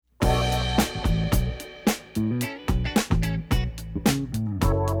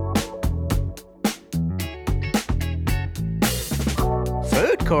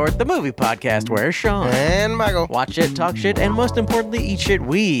Court, the movie podcast where Sean And Michael. watch it, talk shit, and most importantly, eat shit.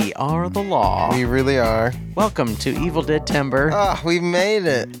 We are the law. We really are. Welcome to Evil Dead Timber. Oh, we made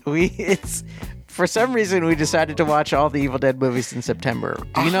it. It's for some reason we decided to watch all the Evil Dead movies in September.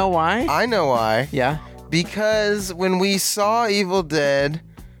 Do you know why? I know why. Yeah. Because when we saw Evil Dead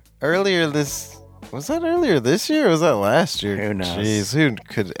earlier this... Was that earlier this year or was that last year? Who knows? Jeez, who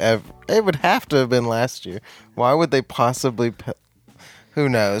could ever... It would have to have been last year. Why would they possibly... Who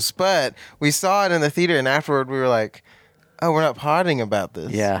knows? But we saw it in the theater and afterward we were like, oh, we're not podding about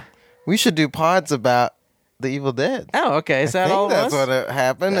this. Yeah. We should do pods about the Evil Dead. Oh, okay. Is that all it that's was? what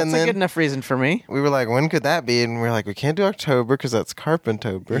happened. That's and a then good enough reason for me. we were like, when could that be? And we are like, we can't do October because that's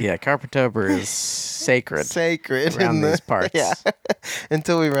Carpentober. Yeah, Carpentober is sacred. Sacred around in these parts. Yeah.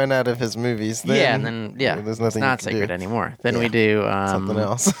 Until we run out of his movies. Then, Yeah, and then there's it's nothing not you can sacred do. anymore. Then we Yeah. do Something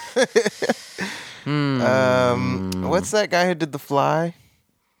else. What's that guy who did The Fly?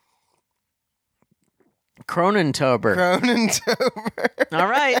 Cronentober. Cronentober. All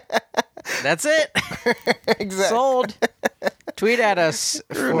right. That's it. Exactly. Sold. Tweet at us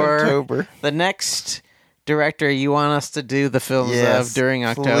for Cronentober. the next director you want us to do the films Yes, of during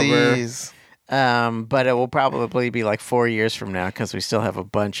October. please. But it will probably be like 4 years from now because we still have a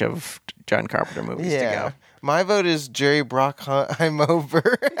bunch of John Carpenter movies to Yeah. go. My vote is Jerry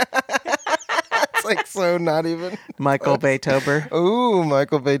Bruckheimer. It's like so not even. Michael Baytober. Ooh,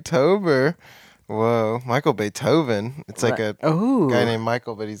 Michael Baytober. Whoa, Michael Beethoven. It's like a Ooh. guy named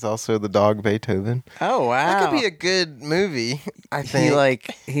Michael, but he's also the dog Beethoven. Oh, wow. That could be a good movie, I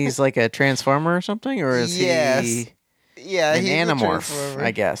think. He's like a transformer or something? Or is Yes. he Yeah, an he's a animorph, transformer.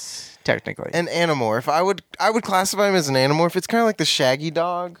 I guess, technically? An animorph. I would classify him as an animorph. It's kind of like the Shaggy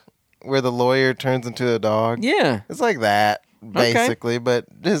dog, where the lawyer turns into a dog. Yeah. It's like that, basically, but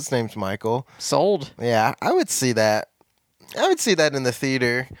his name's Michael. Sold. Yeah, I would see that. I would see that in the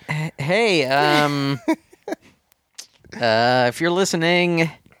theater. Hey, if you're listening,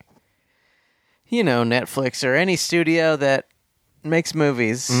 Netflix or any studio that makes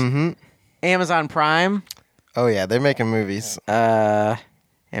movies, Amazon Prime, Oh, yeah, they're making movies.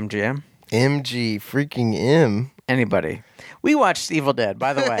 MGM, MG, freaking M. anybody. We watched Evil Dead,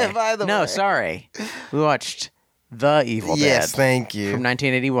 by the way. By the no, way. sorry. We watched The Evil Yes, Dead thank you. from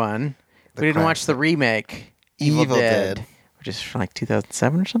 1981. We didn't watch the remake, Evil Dead, which is from like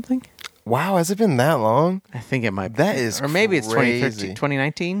 2007 or something. Wow, has it been that long? I think it might be. That is Or maybe it's crazy. 2013,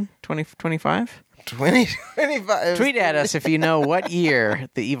 2019, 2025. 2025. Tweet at us if you know what year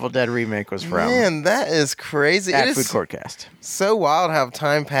the Evil Dead remake was from. Man, that is crazy. At It Food is Courtcast. so wild how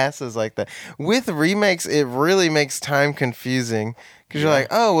time passes like that. With remakes, it really makes time confusing. Because you're like,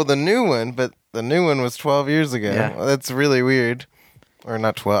 oh, well, the new one, but the new one was 12 years ago. Yeah. Well, that's really weird. Or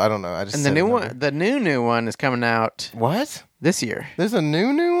not 12, I don't know. I just And the said new a one, number. the new one is coming out What? this year. There's a new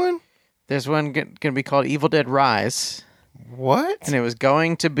one? There's one going to be called Evil Dead Rise, What? and it was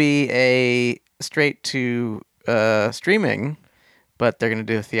going to be a straight to streaming, but they're going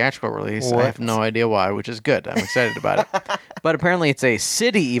to do a theatrical release. I What? have no idea why, which is good. I'm excited about it. But apparently, it's a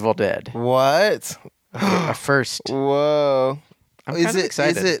city Evil Dead, What? a first. Whoa. I'm Is kind of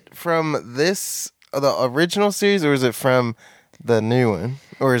excited. Is it from the original series, or is it from the new one?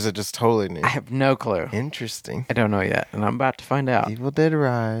 Or is it just totally new? I have no clue. Interesting. I don't know yet, and I'm about to find out. Evil Dead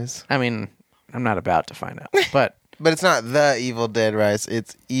Rise. I mean, I'm not about to find out, but But it's not the Evil Dead Rise,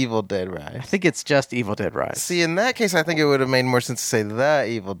 it's Evil Dead I Rise. think it's just Evil Dead Rise. See, in that case, I think it would have made more sense to say the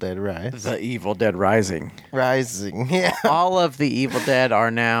Evil Dead Rise. The Evil Dead Rising. Rising, yeah. All of the Evil Dead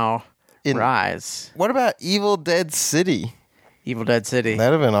are now In- Rise. What about Evil Dead City? Evil Dead City. That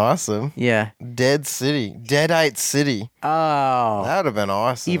would have been awesome. Yeah. Dead City. Deadite City. Oh. That would have been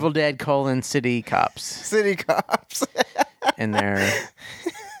awesome. Evil Dead : City Cops. City Cops. And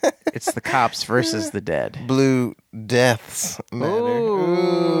it's the cops versus the dead. Blue Deaths Matter.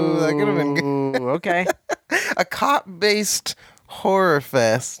 Ooh, that could have been good. Ooh, okay. A cop-based horror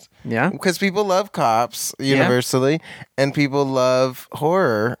fest. Yeah. Because people love cops universally, and people love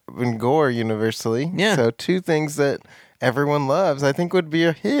horror and gore universally. Yeah. So two things that everyone loves, I think, would be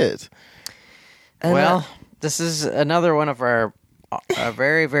a hit. And Well, this is another one of our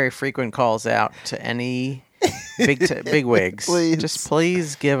very, very frequent calls out to any big wigs. Please. Just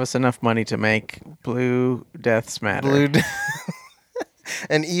please give us enough money to make Blue Deaths Matter.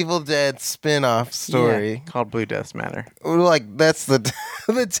 an Evil Dead spin-off story. Yeah, called Blue Deaths Matter. Like, that's the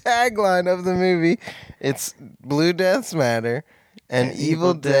the tagline of the movie. It's Blue Deaths Matter, an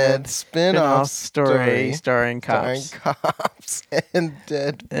Evil Dead spin-off story starring cops starring cops and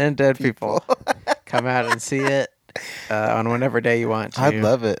dead. and dead people. Come out and see it on whatever day you want to. I'd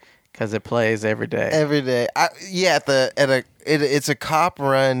love it because it plays every day. every day. At it's a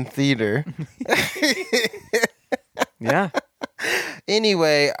cop-run theater. Yeah.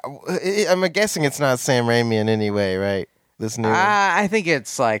 Anyway, I'm guessing it's not Sam Raimi in any way, right? This new one. I think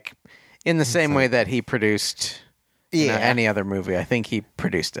it's like in the same way that he produced any other movie. I think he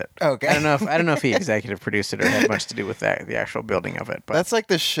produced it. Okay. I don't know if he executive produced it or had much to do with that, the actual building of it. But That's like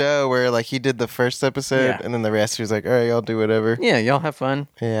the show where like he did the first episode Yeah. and then the rest he was like, all right, y'all do whatever. yeah, y'all have fun.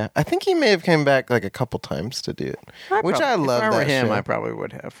 Yeah. I think he may have came back like a couple times to do it. Which I love If I were that him, show. I probably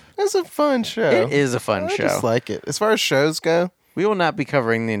would have. It's a fun show. It is a fun I show. just like it. As far as shows go, We will not be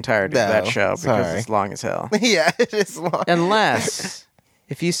covering the entirety of that No, show because sorry. it's long as hell. yeah, it is long. Unless,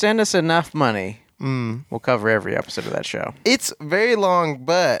 if you send us enough money, Mm. we'll cover every episode of that show. It's very long,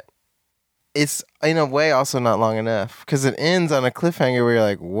 but it's in a way also not long enough because it ends on a cliffhanger where you're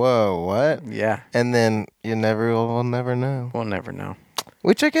like, whoa, what? Yeah, And then we'll never know. we'll never know.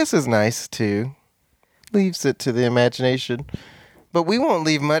 Which I guess is nice too. Leaves it to the imagination. But we won't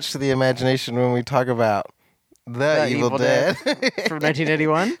leave much to the imagination when we talk about The Evil Dead. From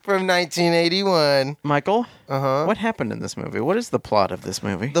 1981. From 1981. Michael, Uh-huh. what happened in this movie? What is the plot of this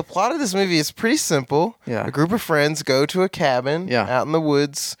movie? The plot of this movie is pretty simple. Yeah. A group of friends go to a cabin Yeah. out in the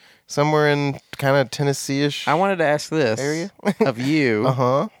woods, somewhere in kind of Tennessee-ish I wanted to ask this area. of you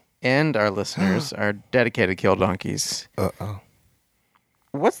Uh-huh. and our listeners, our dedicated Kill Donkeys. Uh-oh.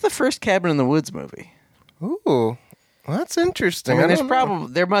 What's the first Cabin in the Woods movie? Ooh. Well, that's interesting. I mean, don't know.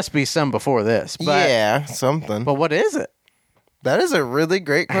 there must be some before this, but Yeah, something. but what is it? That is a really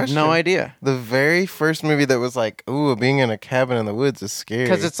great I have question. no idea. The very first movie that was like, ooh, being in a cabin in the woods is scary.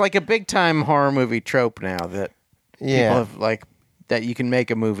 Because it's like a big time horror movie trope now that people yeah. have like that you can make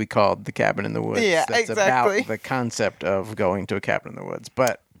a movie called The Cabin in the Woods. Yeah, that's exactly. about the concept of going to a cabin in the woods.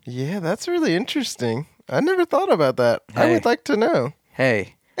 But Yeah, that's really interesting. I never thought about that. I Hey. would like to know.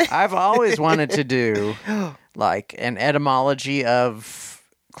 hey, I've always wanted to do like an etymology of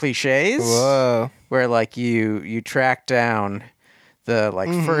cliches. Whoa. Where like you track down the like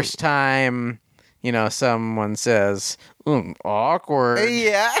first time someone says awkward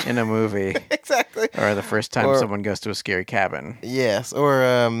Yeah. in a movie, Exactly. or the first time Or- someone goes to a scary cabin. Yes.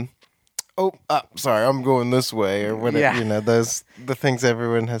 Or sorry, I'm going this way, or whatever. Yeah. The things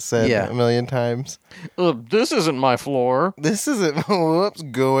everyone has said Yeah. a million times. This isn't my floor. This isn't whoops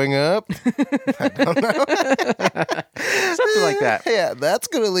going up. Something like that. Yeah, that's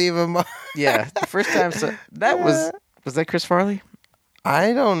gonna leave a mark. Yeah, the first time was that Chris Farley?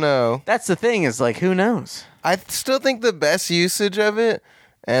 I don't know. That's the thing, is like, who knows? I still think the best usage of it,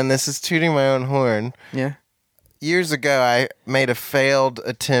 and this is tooting my own horn. Yeah. Years ago, I made a failed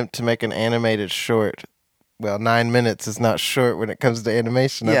attempt to make an animated short. Well, 9 minutes is not short when it comes to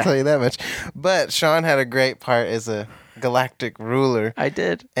animation, I'll Yeah. tell you that much. But Sean had a great part as a galactic ruler. I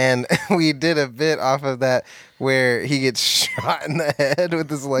did. And we did a bit off of that where he gets shot in the head with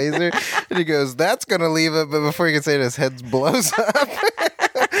his laser. And he goes, that's going to leave it. But before he can say it, his head blows up.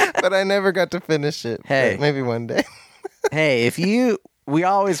 But I never got to finish it. Hey. But maybe one day. Hey, we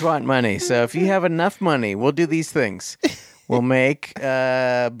always want money, so if you have enough money, we'll do these things. We'll make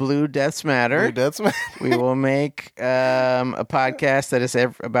Blue Deaths Matter. That's my... We will make a podcast that is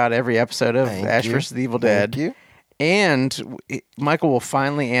about every episode of Thank Ash you. vs. the Evil Dead. Thank you. And Michael will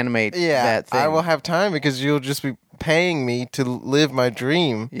finally animate Yeah, that thing. I will have time because you'll just be paying me to live my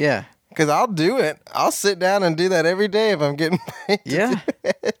dream. Yeah. Because I'll do it. I'll sit down and do that every day if I'm getting paid. Yeah.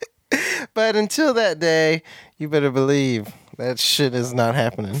 But until that day, you better believe that shit is not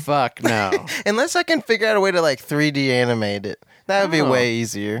happening. Fuck no. Unless I can figure out a way to like 3D animate it. That would be Oh. way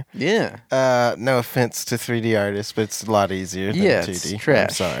easier. Yeah. No offense to 3D artists, but it's a lot easier than Yeah, 2D. it's trash.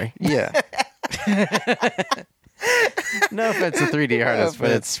 I'm sorry. Yeah. No offense to 3D artists, but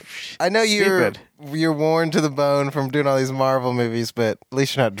it's I know stupid. you're worn to the bone from doing all these Marvel movies, but at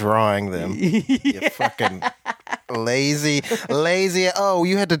least you're not drawing them. You fucking lazy. Oh,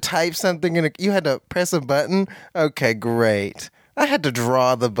 you had to type something you had to press a button? Okay, great. I had to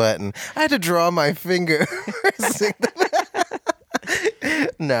draw the button. I had to draw my finger.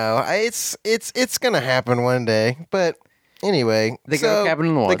 No, it's gonna happen one day. But anyway, They go to a cabin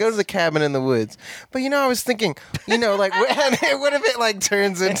in the They woods. go to the cabin in the woods. But I was thinking, like, what if it like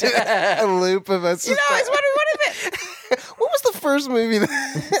turns into a loop of us? I was wondering, what if it? What was the first movie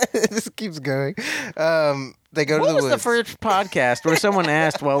that this keeps going? They go to What the was woods. the first podcast where someone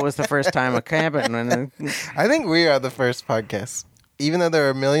asked what was the first time a cabin? And I think we are the first podcast. Even though there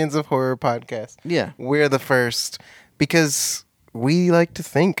are millions of horror podcasts, yeah. we're the first because we like to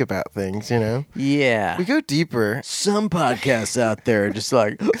think about things, Yeah. We go deeper. Some podcasts out there are just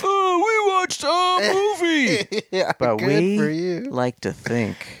like, oh, we watched a movie. Yeah, But good we for you. like to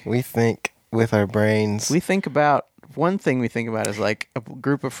think. We think with our brains. We think about one thing we think about is like a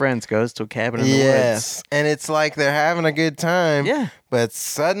group of friends goes to a cabin in the woods. Yes, and it's like they're having a good time. Yeah. But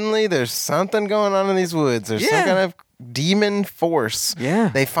suddenly there's something going on in these woods. There's some Yeah. kind of demon force. Yeah.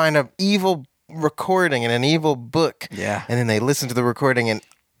 They find an evil recording in an evil book. Yeah. And then they listen to the recording and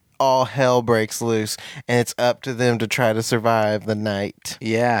all hell breaks loose. And it's up to them to try to survive the night.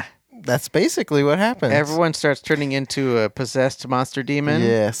 Yeah. That's basically what happens. Everyone starts turning into a possessed monster demon.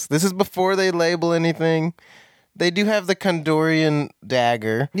 Yes. This is before they label anything. They do have the Kondorian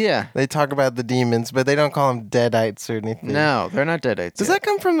dagger. Yeah. They talk about the demons, but they don't call them deadites or anything. No, they're not deadites. Does yet. that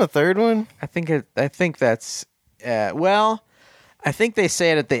come from the third one? I think that's. Well, I think they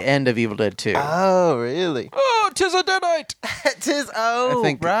say it at the end of Evil Dead 2. Oh, really? Oh, 'tis a deadite. Oh, I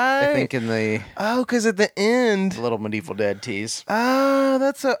think. right. I think in the Oh, because at the end. little medieval dead tease.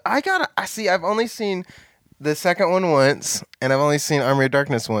 Oh, I see. I've only seen the second one once, and I've only seen Army of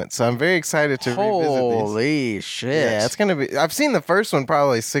Darkness once, so I'm very excited to revisit these. Holy shit! Yeah, it's gonna be. I've seen the first one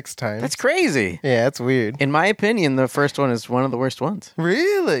probably 6 times. That's crazy. Yeah, that's weird. In my opinion, the first one is one of the worst ones.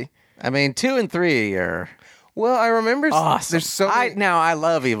 Really? I mean, 2 and 3 are Well, I remember awesome. there's so many, I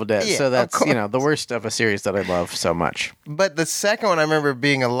love Evil Dead, Yeah, so of that's course. the worst of a series that I love so much. but the second one I remember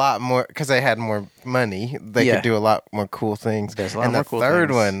being a lot more because they had more money. They Yeah. could do a lot more cool things. There's a lot and more the cool third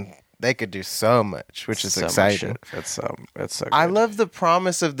things. one, they could do so much, which is So much exciting. shit. It's so good. I love the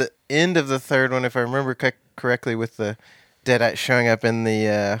promise of the end of the third one, if I remember correctly, with the Deadite showing up in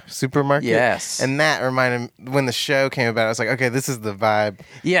the supermarket. Yes. And that reminded me, when the show came about, I was like, okay, this is the vibe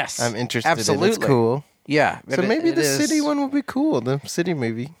Yes, I'm interested absolutely. in. It's cool. Yeah. So maybe it the is- city one will be cool, the city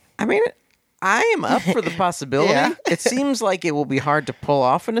movie. I mean, I am up for the possibility. Yeah. It seems like it will be hard to pull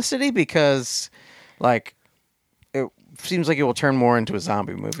off in a city because, like, it seems like it will turn more into a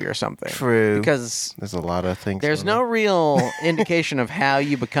zombie movie or something. True. Because There's a lot of things. there's going no real indication of how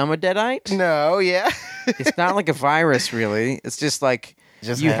you become a deadite. on. No, yeah. It's not like a virus, really. It's just like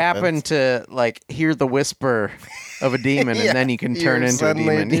Just you happens. happen to like hear the whisper of a demon, Yeah, and then you can turn you're into a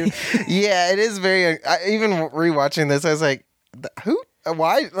suddenly demon. Yeah, it is very. Even rewatching this, I was like, who?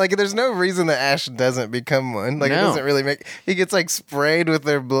 Why? Like, there's no reason that Ash doesn't become one. Like, it No. doesn't really make. He gets like sprayed with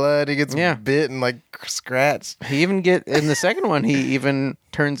their blood. He gets Yeah. bit and like scratched. He even in the second one, he even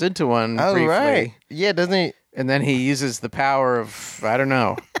turns into one Oh briefly. right, yeah. Doesn't he? And then he uses the power of, I don't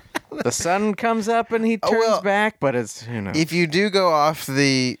know. The sun comes up and he turns well, back, but it's, If you do go off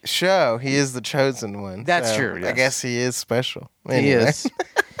the show, he is the chosen one. That's So true, I yes. guess he is special. he Anyway, is.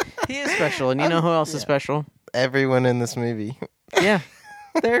 He is special. And you know who else is special? Everyone in this movie. Yeah.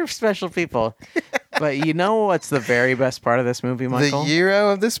 They're special people. But you know what's the very best part of this movie, Michael? The hero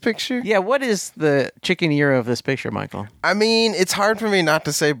of this picture. Yeah, what is the chicken ear of this picture, Michael? I mean, it's hard for me not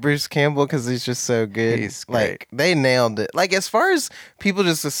to say Bruce Campbell because he's just so good. He's Like, great. they nailed it. Like, as far as people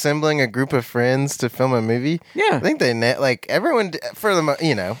just assembling a group of friends to film a movie, Yeah. I think they like everyone for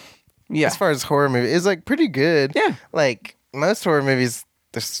the Yeah. as far as horror movie is like pretty good. Yeah. Like most horror movies,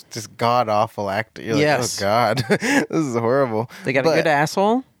 there's just god awful acting. You're Yes. like, oh god, this is horrible. They got But- a good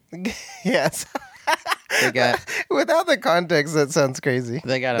asshole. Yes. They got Without the context, that sounds crazy.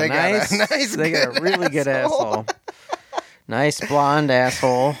 they got a They got nice, a nice they got a good really good asshole. asshole. Nice blonde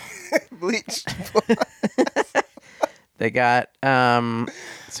asshole. Bleached. They got some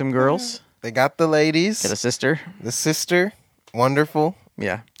girls. They got the ladies. Got a sister. The sister, wonderful.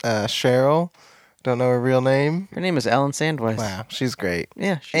 Yeah. Cheryl, don't know her real name. Her name is Ellen Sandweiss. Wow, she's great.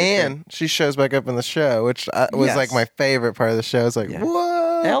 Yeah. she's And she shows back up in the show, which was Yes. like my favorite part of the show. It's like, Yeah.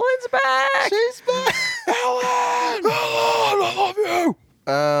 what? good. Ellen's back. She's back. Ellen, I love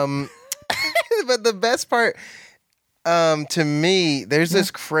you. But the best part, to me, there's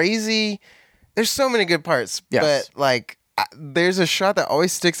this crazy. There's so many good parts, Yes. but like, there's a shot that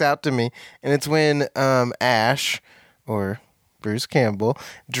always sticks out to me, and it's when Ash or Bruce Campbell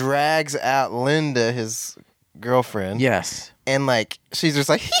drags out Linda, his girlfriend. Yes. And like she's just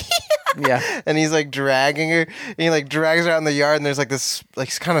like Yeah. and he's like dragging her and he like drags her out in the yard and there's like this like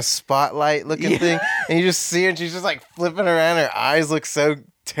kind of spotlight looking Yeah. thing and you just see her and she's just like flipping around, her eyes look so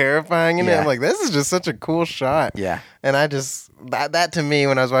terrifying in it. Yeah. I'm like, this is just such a cool shot. Yeah. And I just that to me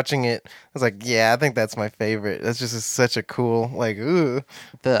when I was watching it, I was like, yeah, I think that's my favorite. That's just such a cool like ooh.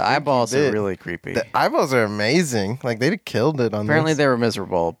 The eyeballs are did. really creepy. The eyeballs are amazing. Like they killed it on Apparently this. they were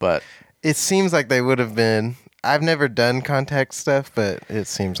miserable, but It seems like they would have been. I've never done contact stuff, but it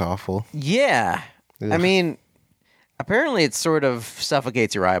seems awful. yeah. I Ugh. mean, apparently it sort of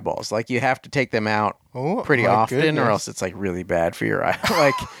suffocates your eyeballs. Like you have to take them out Oh, pretty my often goodness. or else it's like really bad for your eye.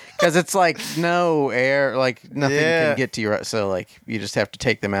 Like, because it's like no air, like nothing Yeah. can get to your, so like you just have to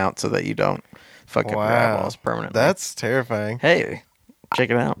take them out so that you don't fuck up your Wow. eyeballs permanently. That's terrifying. Hey, check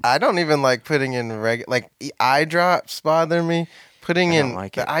it out. I don't even like putting in eye drops bother me. Putting in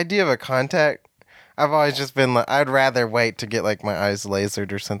like the it. idea of a contact. I've always just been like, I'd rather wait to get like my eyes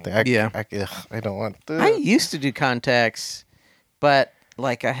lasered or something. I don't want to. I used to do contacts, but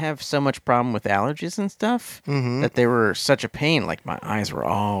like I have so much problem with allergies and stuff that they were such a pain. Like my eyes were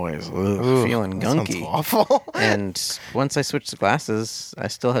always feeling that sounds gunky. awful. And once I switched to glasses, I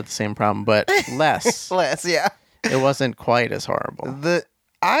still had the same problem, but less. Less, yeah. It wasn't quite as horrible.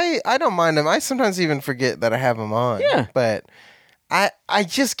 I don't mind them. I sometimes even forget that I have them on. Yeah. But I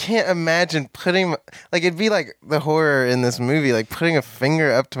just can't imagine putting like it'd be like the horror in this movie, like putting a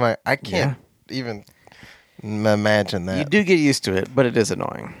finger up to my. I can't even imagine that. You do get used to it, but it is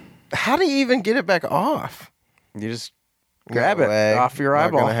annoying. How do you even get it back off? You just grab No it way. off your Not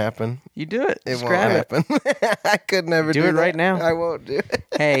eyeball. gonna happen. You do it. It Just won't grab happen. I could never do it that. right now. I won't do it.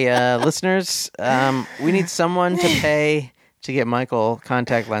 Hey, listeners, we need someone to pay to get Michael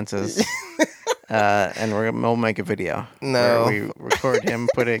contact lenses. And we'll make a video. No. Where we record him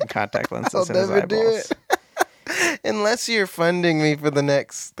putting contact lenses I'll in his never do eyeballs. it. Unless you're funding me for the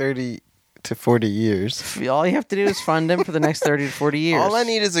next 30 to 40 years. All you have to do is fund him for the next 30 to 40 years. All I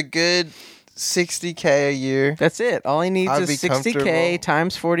need is a good $60K a year. That's it. All he needs I'd is be 60K comfortable.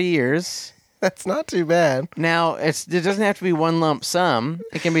 times 40 years. That's not too bad. Now, it doesn't have to be one lump sum.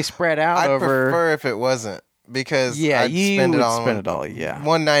 It can be spread out I'd over... prefer if it wasn't. Because Yeah, I'd you spend would it all spend it all, yeah.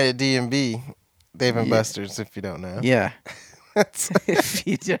 one night at D&B. Dave and Yeah. Buster's, if you don't know. Yeah. If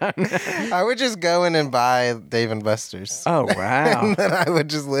you don't know. I would just go in and buy Dave and Buster's. Oh, wow. And then I would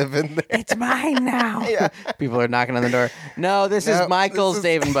just live in there. It's mine now. Yeah. People are knocking on the door. No, this No, is Michael's this is-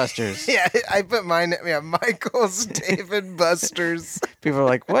 Dave and Buster's. Yeah, I put mine. Yeah, Michael's Dave and Buster's. People are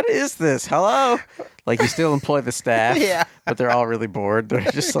like, what is this? Hello? Like, you still employ the staff. Yeah. But they're all really bored. They're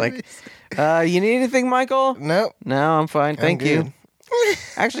just like, you need anything, Michael? Nope. No, I'm fine. Thank you. good.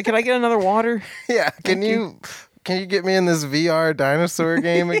 Actually, can I get another water? Yeah. Can you get me in this VR dinosaur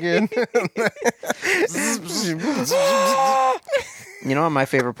game again? You know what my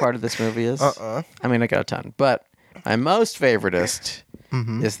favorite part of this movie is? Uh-uh. I mean, I got a ton. But my most favoritist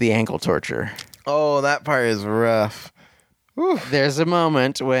is the ankle torture. Oh, that part is rough. Whew. There's a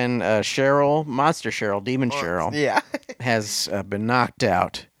moment when Cheryl, Monster Cheryl, Demon Cheryl, Yeah. has been knocked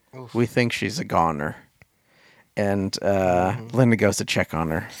out. We think she's a goner. And Linda goes to check on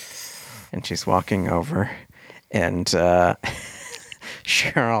her. And she's walking over. And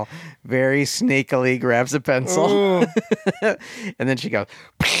Cheryl very sneakily grabs a pencil. And then she goes,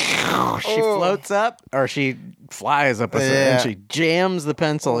 she floats up, or she flies up, Yeah. and she jams the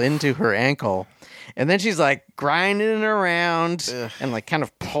pencil into her ankle. And then she's like grinding it around and like kind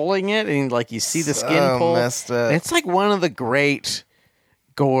of pulling it. And like you see the skin So pull. messed up. And it's like one of the great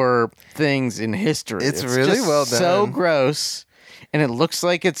gore things in history. It's really just well so done. gross. And it looks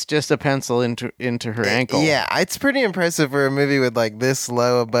like it's just a pencil into her ankle. Yeah, it's pretty impressive for a movie with like this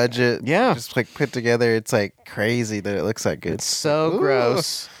low a budget. Yeah. Just like put together. It's like crazy that it looks that good. It's so Ooh.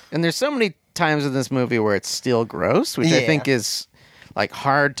 gross. And there's so many times in this movie where it's still gross, which I Yeah. think is like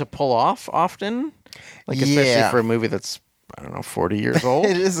hard to pull off often. Like especially Yeah. for a movie that's, I don't know, 40 years old.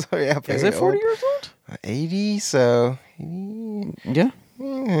 It is. Yeah, Is it 40 years old? 80, so Yeah.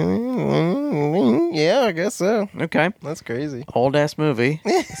 yeah, I guess so. Okay. That's crazy. Old ass movie,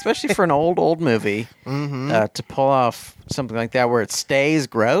 especially for an old movie, to pull off something like that where it stays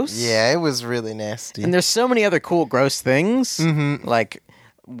gross. Yeah, it was really nasty. And there's so many other cool gross things. Like,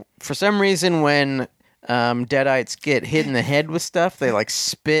 for some reason, when Deadites get hit in the head with stuff, they like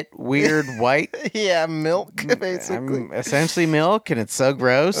spit weird white, yeah, milk basically. essentially milk, and it's so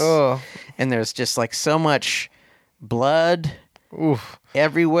gross. Oh, And there's just like so much blood oof.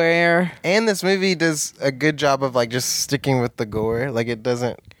 everywhere. And this movie does a good job of like just sticking with the gore. Like it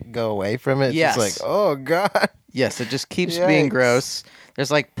doesn't go away from it. It's Yes. just like, oh god. Yes, it just keeps being Yikes. gross.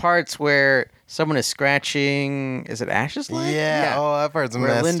 There's like parts where someone is scratching. Is it Ash's leg? Yeah. Oh, that part's Where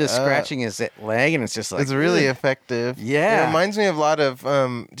messed Linda's up. scratching his leg, and it's just like It's really ugh. effective. Yeah. It reminds me of a lot of.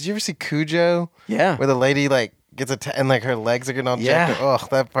 Did you ever see Cujo? Yeah. Where the lady like gets and like her legs are getting all Yeah. jacked up. Oh,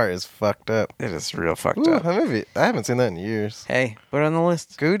 that part is fucked up. It is real fucked Ooh, up. that movie. I haven't seen that in years. Hey, put it on the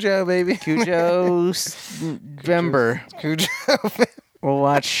list. Cujo, baby. Cujo November. Cujo. We'll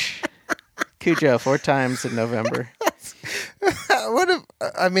watch Cujo 4 times in November. What if?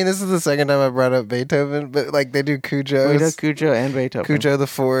 I mean, this is the second time I brought up Beethoven, but like they do Cujo's. We do Cujo and Beethoven. Cujo the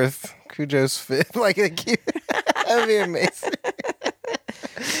Fourth, Cujo's Fifth. Like they keep. That'd be amazing.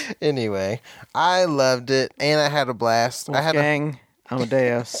 Anyway, I loved it and I had a blast. I had a Wolfgang,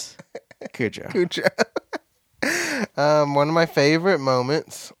 Amadeus, Cujo. Cujo. One of my favorite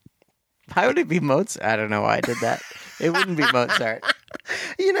moments. Why would it be Mozart? I don't know why I did that. It wouldn't be Mozart.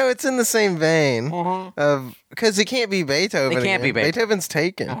 It's in the same vein of because it can't be Beethoven. It can't be Beethoven. Beethoven's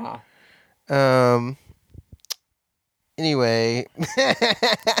taken. Uh-huh. Anyway,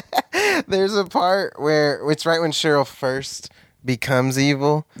 there's a part where it's right when Cheryl first becomes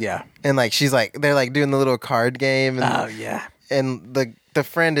evil, Yeah. and like she's like they're like doing the little card game, and Oh, yeah. and the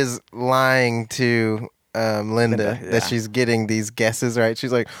friend is lying to Linda yeah. that she's getting these guesses right.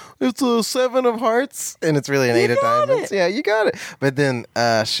 She's like, it's a 7 of hearts, and it's really an 8 of diamonds. Yeah, you got it. But then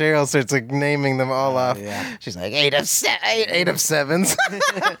Cheryl starts like naming them all off. yeah. She's like 8 of 7s,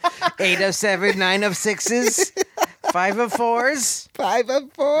 8 of 7, 9 of 6s, 5 of 4s. 5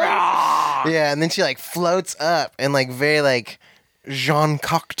 of 4. Yeah, and then she like floats up and like very like Jean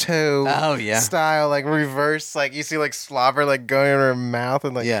Cocteau Oh, yeah. style, like reverse, like you see like slobber like going in her mouth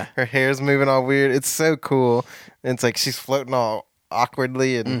and like Yeah. her hair's moving all weird. It's so cool. And it's like she's floating all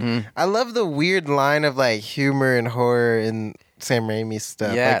awkwardly, and I love the weird line of like humor and horror in Sam Raimi's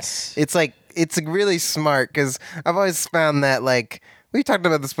stuff. Yes. Like, it's really smart because I've always found that like we talked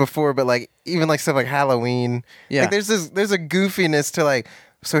about this before, but like even like stuff like Halloween, Yeah. like there's a goofiness to like.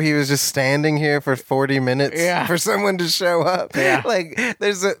 So he was just standing here for 40 minutes for someone to show up. Yeah. Like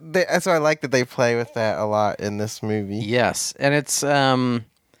that's why I like that they play with that a lot in this movie. Yes. And it's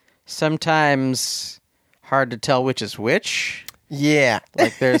sometimes hard to tell which is which. Yeah.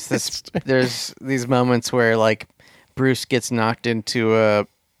 Like there's these moments where like Bruce gets knocked into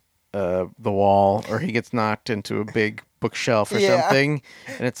the wall, or he gets knocked into a big bookshelf or something,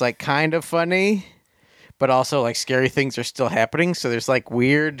 and it's like kind of funny, but also like scary things are still happening. So there's like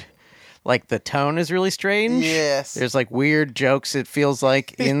weird, like the tone is really strange. Yes. There's like weird jokes. It feels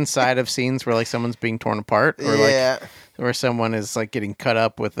like inside of scenes where like someone's being torn apart, or like where someone is like getting cut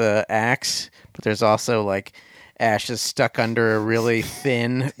up with a axe. But there's also like Ash is stuck under a really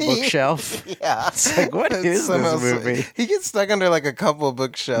thin bookshelf. Yeah. It's like, what is this movie? He gets stuck under like a couple of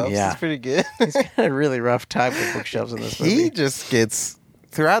bookshelves. Yeah. It's pretty good. He's got a really rough time with bookshelves in this movie. He just gets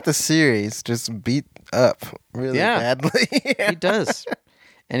throughout the series just beat up really badly. He does.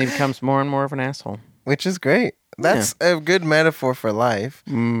 And he becomes more and more of an asshole. Which is great. That's a good metaphor for life.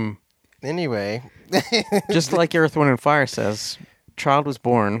 Mm. Anyway. Just like Earth, Wind, and Fire says, child was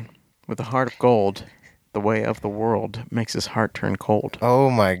born with a heart of gold. The way of the world makes his heart turn cold. Oh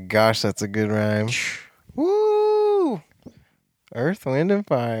my gosh, that's a good rhyme. Woo! Earth, Wind, and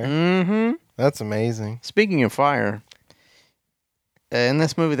Fire. Mm-hmm. That's amazing. Speaking of fire, in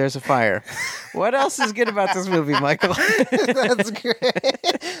this movie, there's a fire. What else is good about this movie, Michael? That's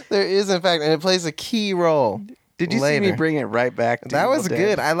great. There is, in fact, and it plays a key role. Did you see me bring it right back to That was Evil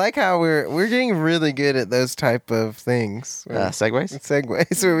good. Dead? I like how we're getting really good at those type of things. Segues?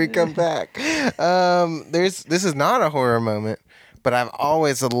 Segues where we come back. This is not a horror moment, but I've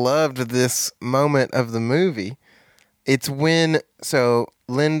always loved this moment of the movie. It's when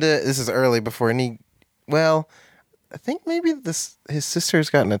Linda. This is early before any. Well, I think maybe his sister's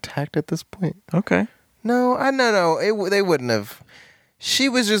gotten attacked at this point. Okay. No. They wouldn't have. She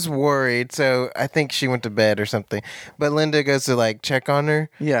was just worried, so I think she went to bed or something. But Linda goes to like check on her,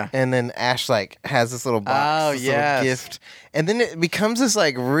 and then Ash like has this little box, little gift, and then it becomes this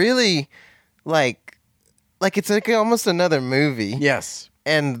like really, like it's like almost another movie. Yes,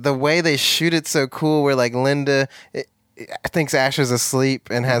 and the way they shoot it so cool, where like Linda thinks Ash is asleep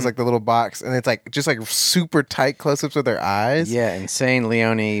and has like the little box, and it's like just like super tight close-ups with her eyes. Yeah, insane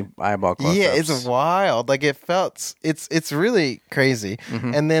Leone eyeball close-ups. Yeah, it's wild. Like it felt, it's really crazy.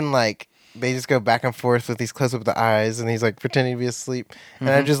 And then like they just go back and forth with these close-ups with the eyes, and he's like pretending to be asleep. And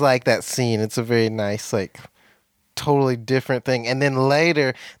I just like that scene. It's a very nice like totally different thing. And then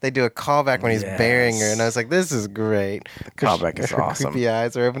later they do a callback when he's burying her, and I was like, this is great. The callback is her awesome. Creepy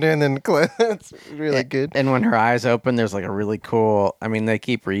eyes are open, and then it's really good. And when her eyes open, there's like a really cool. I mean, they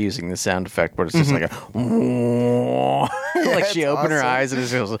keep reusing the sound effect, but it's just like a like she opened her eyes and it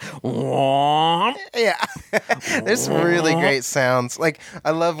goes. Yeah, there's really great sounds. Like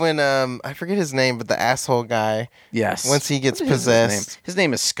I love when I forget his name, but the asshole guy. Yes. Once he gets possessed, his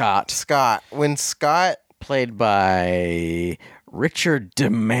name is Scott. Scott. When Scott. Played by Richard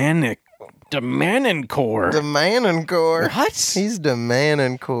Demanencore. Demanencore. What? He's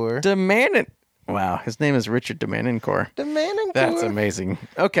Demanencore. Wow, his name is Richard Demanencore. Demanencore. That's amazing.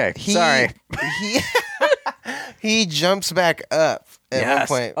 Okay, sorry. He jumps back up at one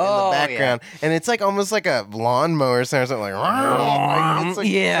point in the background, and it's like almost like a lawnmower sound or something like it's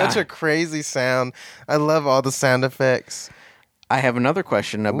like such a crazy sound. I love all the sound effects. I have another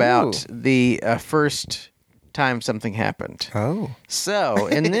question about the first time something happened. Oh. So,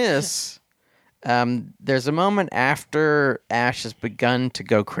 in this, there's a moment after Ash has begun to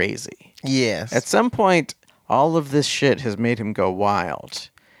go crazy. Yes. At some point, all of this shit has made him go wild.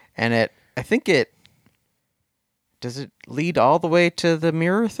 And I think does it lead all the way to the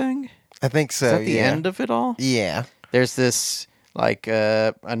mirror thing? I think so. Is that the end of it all? Yeah. There's this like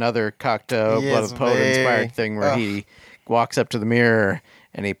another Cocteau Blood of the Poet inspired thing where he walks up to the mirror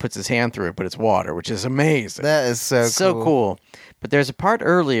and he puts his hand through it, but it's water, which is amazing. That is so cool. But there's a part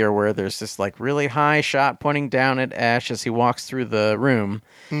earlier where there's this like really high shot pointing down at Ash as he walks through the room,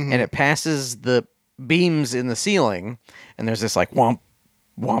 and it passes the beams in the ceiling, and there's this like womp,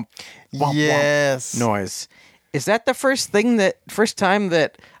 womp, womp, yes. womp noise. Is that the first time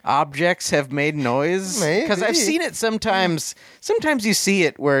that objects have made noise? Because I've seen it sometimes. Sometimes you see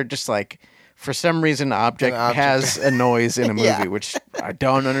it where just like, for some reason, an object has a noise in a movie, which I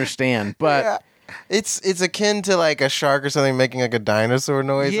don't understand. But it's akin to like a shark or something making like a dinosaur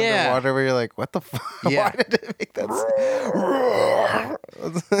noise underwater, where you're like, what the fuck? Yeah. Why did it make that?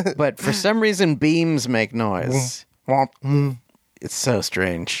 But for some reason, beams make noise. It's so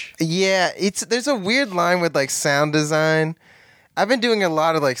strange. Yeah, there's a weird line with like sound design. I've been doing a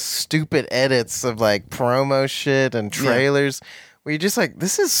lot of like stupid edits of like promo shit and trailers where you're just like,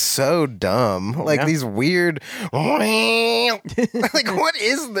 this is so dumb. Like these weird like, what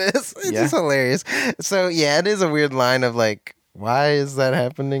is this? It's just hilarious. So yeah, it is a weird line of like, why is that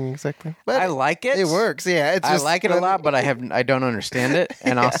happening exactly? But I like it. It works. Yeah, I like it a lot, but I don't understand it,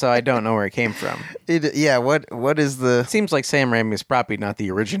 and also I don't know where it came from. What is the? It seems like Sam Raimi is probably not the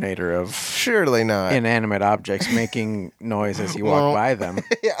originator of surely not inanimate objects making noise as you walk by them.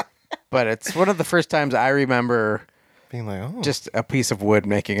 Yeah, but it's one of the first times I remember being like, oh, just a piece of wood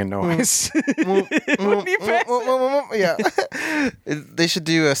making a noise. When you pass it. Yeah, they should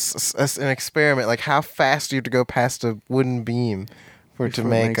do an experiment. Like, how fast do you have to go past a wooden beam for it to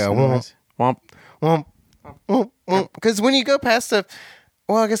make a noise? Womp, womp, womp, womp? Because when you go past I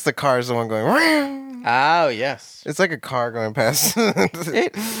guess the car is the one going. Oh yes, it's like a car going past.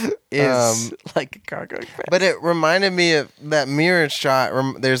 It is like a car going past. But it reminded me of that mirror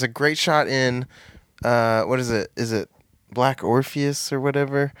shot. There's a great shot in what is it? Is it Black Orpheus or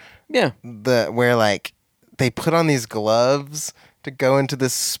whatever? Yeah. Where like they put on these gloves to go into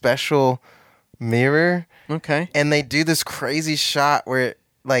this special mirror. Okay. And they do this crazy shot where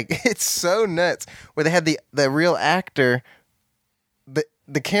like it's so nuts where they had the real actor,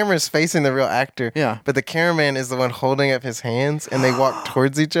 the camera's facing the real actor, but the cameraman is the one holding up his hands and they walk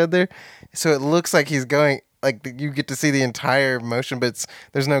towards each other. So it looks like he's going, like you get to see the entire motion, but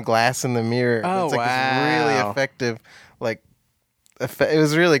there's no glass in the mirror. Oh, it's like wow. this really effective, like it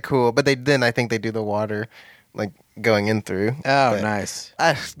was really cool. But I think they do the water like going in through. Oh, nice.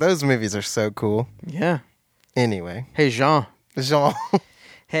 Those movies are so cool. Yeah. Anyway. Hey, Jean.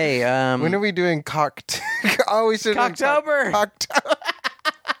 Hey, when are we doing Oh, we should Cocktober.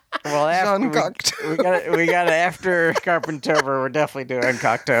 Well, after we got after Carpentober, we're definitely doing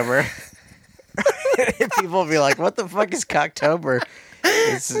Cocktober. People will be like, "What the fuck is Cocktober?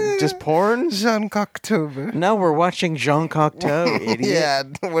 It's just porn." Jean Cocteau. No, we're watching Jean Cocteau, idiot. Yeah,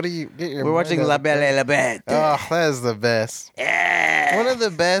 what do you get your? We're watching La Belle et la Bête. Oh, that is the best. Yeah. One of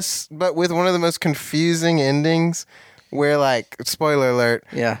the best, but with one of the most confusing endings. Where, like, spoiler alert.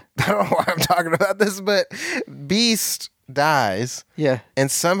 Yeah. I don't know why I'm talking about this, but Beast dies. Yeah. And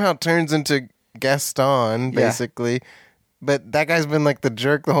somehow turns into Gaston, basically. Yeah. But that guy's been, like, the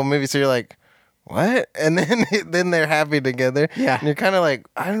jerk the whole movie, so you're like, what? And then they're happy together. Yeah. And you're kind of like,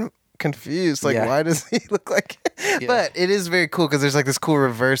 I'm confused. Like, why does he look like... Yeah. But it is very cool, because there's, like, this cool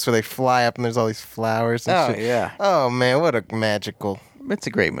reverse where they fly up and there's all these flowers and shit. Yeah. Oh, man, what a magical... It's a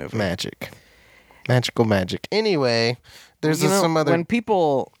great movie. Magical magic. Anyway, there's some other... When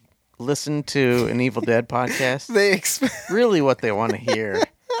people listen to an Evil Dead podcast, really what they want to hear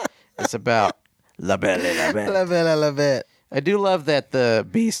is about La Belle et la Bête. La Belle et la Bête. I do love that the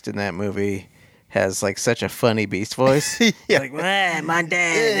Beast in that movie has like such a funny Beast voice. Like, my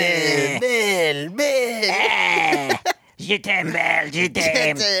dad. Belle. Je t'aime, Belle, je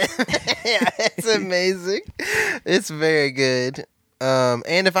t'aime. Yeah, it's amazing. It's very good.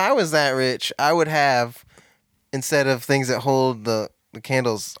 And if I was that rich, I would have, instead of things that hold the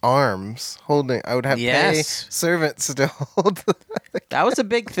candles, arms holding. I would have pay servants to hold. That was a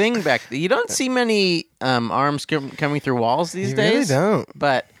big thing back then. You don't see many arms coming through walls these days. You really don't.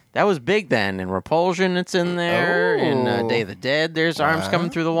 But that was big then. In Repulsion, it's in there. In Day of the Dead, there's arms coming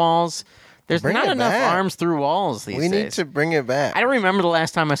through the walls. There's not enough arms through walls these days. We need to bring it back. I don't remember the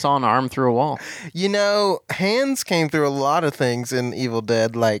last time I saw an arm through a wall. You know, hands came through a lot of things in Evil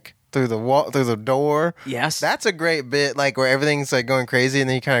Dead, like through the wall, through the door. Yes. That's a great bit, like where everything's like going crazy and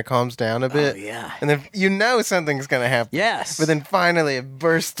then he kind of calms down a bit. Oh, yeah. And then you know something's going to happen. Yes. But then finally it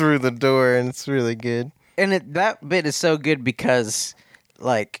bursts through the door and it's really good. that bit is so good because,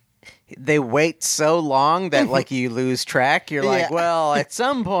 like, they wait so long that, like, you lose track. You're like, well, at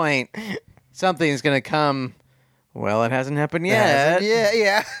some point, something's going to come. Well, it hasn't happened yet.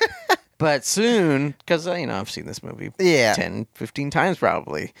 Yeah. But soon, because, I've seen this movie 10, 15 times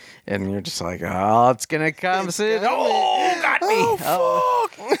probably. And you're just like, oh, it's going to come soon. Oh, got me. Oh,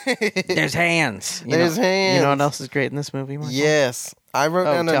 fuck. There's hands. There's hands. You know what else is great in this movie, Michael? Yes. I wrote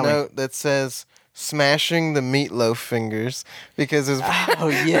down a tell me. note that says, smashing the meatloaf fingers, because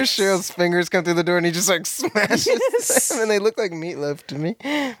yes. Cheryl's fingers come through the door and he just like smashes them and they look like meatloaf to me.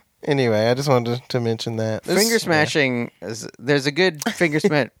 Anyway, I just wanted to mention that. Finger smashing, there's a good finger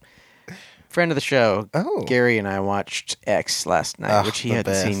smash. Friend of the show, Gary and I watched X last night, which he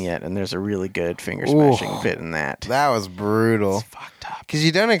hadn't seen yet, and there's a really good finger smashing bit in that. That was brutal. It's fucked up. Because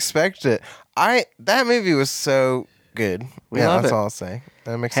you don't expect it. That movie was so good. Love that's it. all I'll say.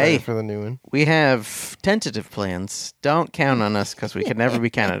 I'm excited for the new one. We have tentative plans. Don't count on us because we can never be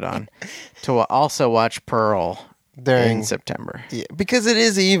counted on. To also watch Pearl in September. Yeah, because it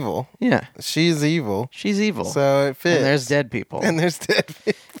is evil. Yeah. She's evil. She's evil. So it fits. And there's dead people.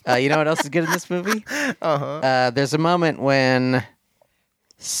 You know what else is good in this movie? There's a moment when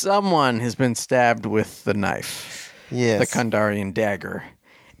someone has been stabbed with the knife. Yes. The Kandarian dagger.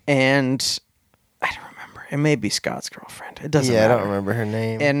 And I don't remember. It may be Scott's girlfriend. It doesn't matter. I don't remember her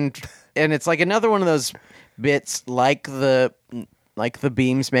name. And it's like another one of those bits like the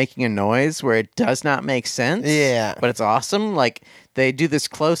beams making a noise where it does not make sense. Yeah. But it's awesome. Like they do this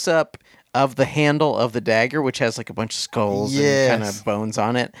close up of the handle of the dagger, which has like a bunch of skulls and kind of bones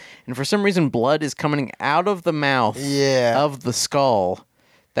on it. And for some reason, blood is coming out of the mouth of the skull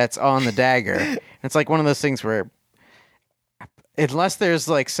that's on the dagger. And it's like one of those things where unless there's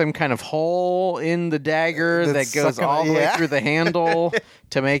like some kind of hole in the dagger that goes all the way through the handle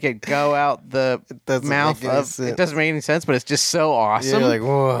to make it go out the mouth of it doesn't make any sense, but it's just so awesome. You're like,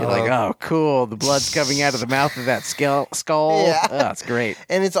 whoa. You're like, oh, cool. The blood's coming out of the mouth of that skull. Yeah. Oh, that's great.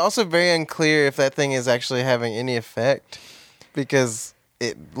 And it's also very unclear if that thing is actually having any effect because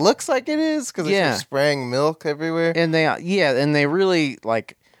it looks like it is because it's spraying milk everywhere. And they really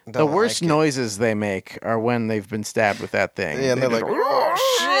like the worst like it. noises they make are when they've been stabbed with that thing. Yeah, and they're like,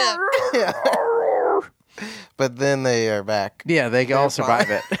 oh, shit. Yeah. But then they are back. Yeah, they all survive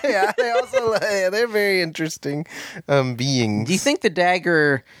it. Yeah, they also they're very interesting beings. Do you think the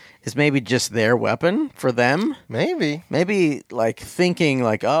dagger is maybe just their weapon for them? Maybe like thinking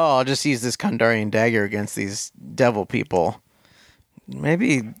like, oh, I'll just use this Kandarian dagger against these devil people.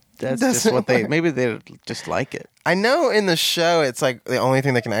 Maybe that's just what maybe they just like it. I know in the show it's like the only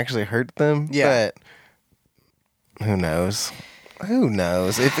thing that can actually hurt them. Yeah. But who knows?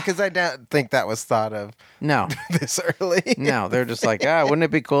 Because I don't think that was thought of this early. No, they're just like, wouldn't it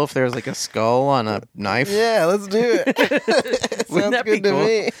be cool if there was like a skull on a knife? Yeah, let's do it. Wouldn't that be good cool? to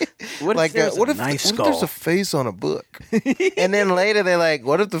me. What like, if what if there's a face on a book? And then later they're like,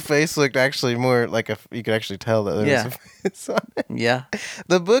 what if the face looked actually more like you could actually tell that there was a face on it? Yeah.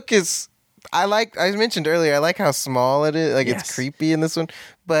 The book is... I mentioned earlier, I like how small it is. Like, it's creepy in this one,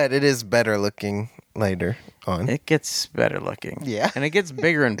 but it is better looking later on. It gets better looking. Yeah. And it gets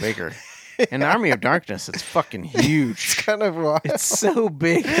bigger and bigger. In Army of Darkness, it's fucking huge. It's kind of wild. It's so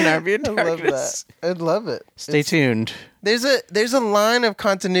big in Army of Darkness. I'd love it. Stay tuned. There's a line of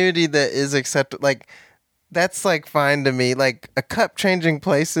continuity that is accepted. Like, that's like fine to me. Like, a cup changing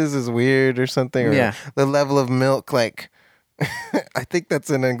places is weird or something. Or the level of milk, like... I think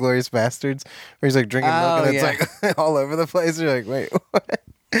that's in Inglourious Bastards, where he's like drinking milk and it's like all over the place. You're like, wait, what?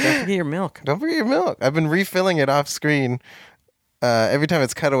 Don't forget your milk. Don't forget your milk. I've been refilling it off screen every time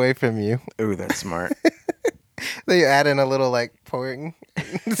it's cut away from you. Ooh, that's smart. They add in a little like pouring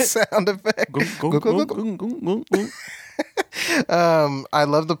sound effect. I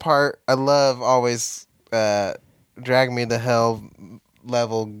love the part. I love always drag me to hell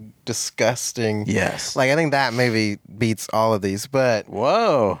level disgusting. Yes. Like I think that maybe beats all of these, but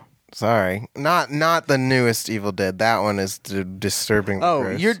whoa. Sorry. Not the newest Evil Dead. That one is disturbing.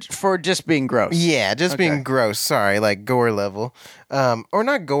 Oh, you're for just being gross. Yeah, just being gross. Sorry, like gore level. Or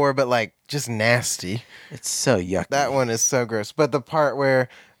not gore, but like just nasty. It's so yucky. That one is so gross. But the part where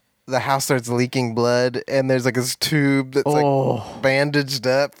the house starts leaking blood and there's like this tube that's like bandaged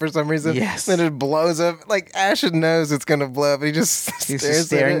up for some reason. Yes. Then it blows up. Like Ashton knows it's gonna blow up. But he's just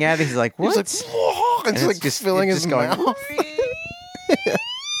staring at it. He's like, what? He's like, whoa! It's like just filling his mouth.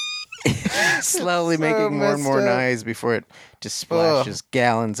 Slowly making more and more noise before it just splashes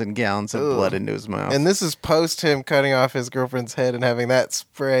gallons and gallons of blood into his mouth. And this is post him cutting off his girlfriend's head and having that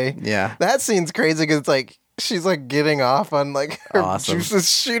spray. Yeah. That scene's crazy because it's like she's like getting off on like her Awesome. juices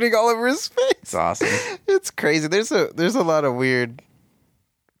shooting all over his face. It's awesome. It's crazy. There's a lot of weird,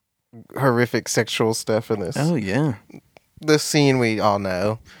 horrific sexual stuff in this. Oh yeah. The scene we all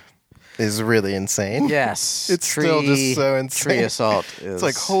know is really insane. Yes. It's still just so insane. Tree assault is It's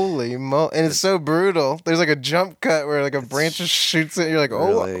like holy and it's so brutal. There's like a jump cut where like a branch just shoots it. You're like,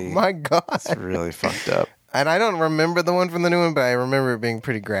 oh really- my god. it's really fucked up. And I don't remember the one from the new one, but I remember it being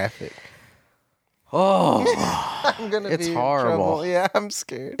pretty graphic. Oh, I'm gonna It's be in horrible. trouble. Yeah, I'm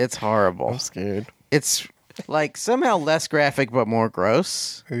scared. it's horrible. I'm scared. It's like somehow less graphic but more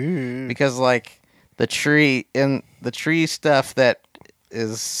gross Ooh. because like the tree stuff that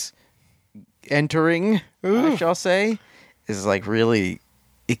is entering, I shall say, is like really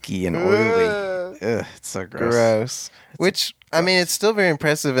icky and oily. Ugh, it's so gross. Gross. Which I mean, it's still very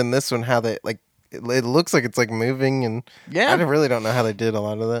impressive in this one how they like. It looks like it's like moving, and Yeah. I really don't know how they did a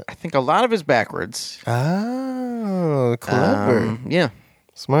lot of that. I think a lot of it's backwards. Oh, clever, Yeah.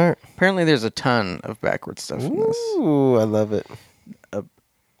 smart. Apparently, there's a ton of backwards stuff in this. Ooh, I love it. Uh,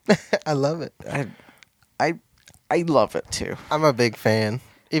 I love it. I love it too. I'm a big fan.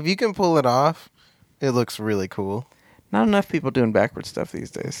 If you can pull it off, it looks really cool. Not enough people doing backwards stuff these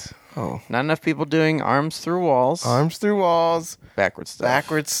days. Oh, Not enough people doing arms through walls. arms through walls, Backwards stuff.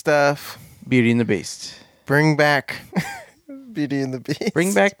 backwards stuff. Beauty and the Beast. Bring back Beauty and the Beast.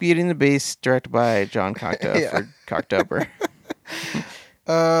 Bring back Beauty and the Beast, directed by John Cocteau Yeah. for Cocktober.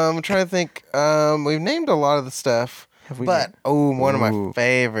 I'm trying to think. We've named a lot of the stuff, Have we but one of my Ooh.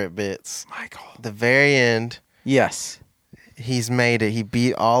 favorite bits. Michael. The very end, Yes. he's made it. He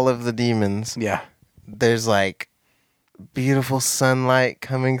beat all of the demons. Yeah. There's like beautiful sunlight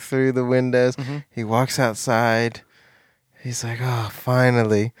coming through the windows. Mm-hmm. He walks outside. He's like, oh,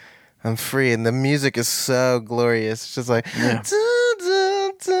 finally, I'm free. And the music is so glorious. It's just like, Yeah. "Dun,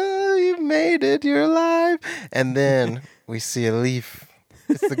 dun, dun, you made it, you're alive." And then we see a leaf.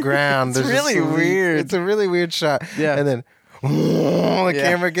 It's the ground. It's There's just really a leaf. weird. It's a really weird shot. Yeah. And then the Yeah.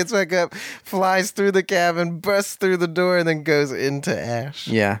 camera gets back up, flies through the cabin, busts through the door, and then goes into ash.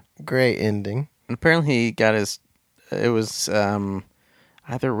 Yeah. Great ending. And apparently he got his, it was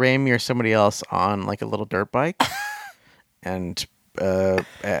either Raimi or somebody else on like a little dirt bike. And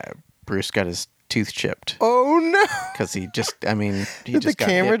Bruce got his tooth chipped. Oh no! Because he just, he Did the just got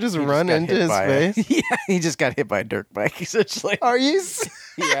camera hit- just he run got into hit his by face? Yeah, he just got hit by a dirt bike. Essentially. Are you?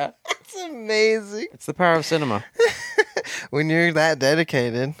 Yeah. It's amazing It's the power of cinema. when you're that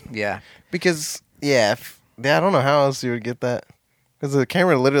dedicated. Yeah. Because I don't know how else you would get that. Because the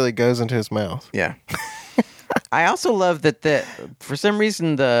camera literally goes into his mouth. Yeah. I also love that for some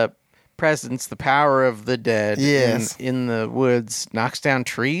reason the presence, the power of the dead Yes. in the woods knocks down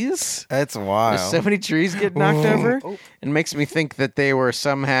trees. That's wild. There's so many trees get knocked Ooh. over. Oh. It makes me think that they were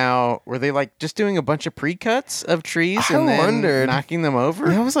they like just doing a bunch of pre-cuts of trees I and then wondered. knocking them over?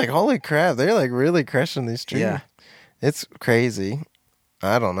 I was like, holy crap! They're like really crushing these trees. Yeah. It's crazy.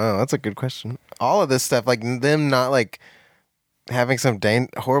 I don't know. That's a good question. All of this stuff, like them not like having some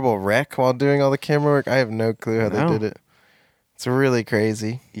horrible wreck while doing all the camera work. I have no clue how No. they did it. It's really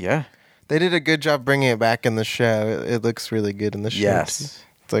crazy. Yeah. They did a good job bringing it back in the show. It looks really good in the show. too. Yes.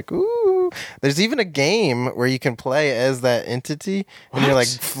 It's like, ooh. There's even a game where you can play as that entity and you're like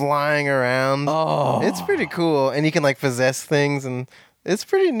What? flying around. Oh. It's pretty cool. And you can like possess things and it's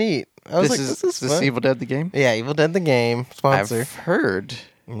pretty neat. I was this is fun. Evil Dead the game? Yeah, Evil Dead the game sponsor. I've heard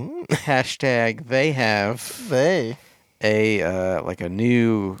hashtag they have They. a like a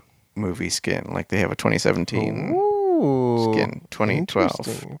new movie skin. Like they have a 2017, Ooh. Skin, 2012.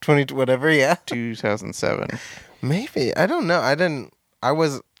 Interesting. 20 whatever, yeah. 2007. Maybe. I don't know.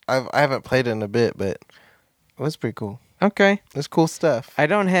 I haven't played it in a bit, but it was pretty cool. Okay. It's cool stuff. I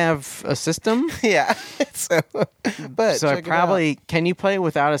don't have a system, Yeah. so but so I check it probably can you play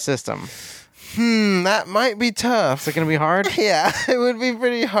without a system? out. That might be tough. Is it going to be hard? Yeah, it would be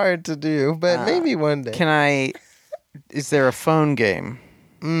pretty hard to do, but maybe one day. Can I? Is there a phone game?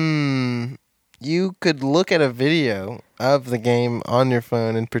 You could look at a video of the game on your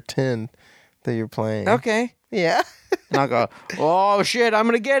phone and pretend that you're playing. Okay. Yeah. And I'll go, oh shit, I'm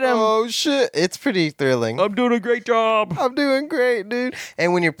going to get him. Oh shit, it's pretty thrilling. I'm doing a great job. I'm doing great, dude.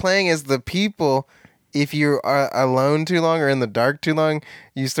 And when you're playing as the people, if you are alone too long or in the dark too long,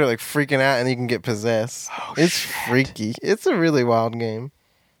 you start like freaking out and you can get possessed. Oh, it's shit. freaky. It's a really wild game.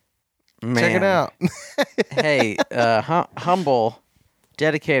 Man. Check it out. Hey, humble,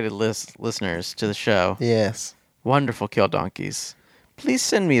 dedicated listeners to the show. Yes. Wonderful kill donkeys. Please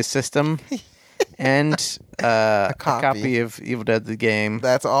send me a system and a copy. copy of Evil Dead the game.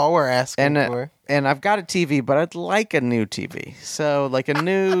 That's all we're asking And for. and I've got a TV, but I'd like a new TV. So like a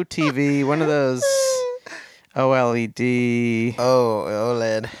new TV, one of those OLED. Oh,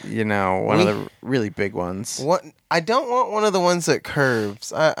 OLED. You know, one of the really big ones. What? I don't want one of the ones that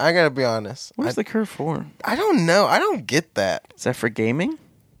curves. I gotta be honest. What's the curve for? I don't know. I don't get that. Is that for gaming?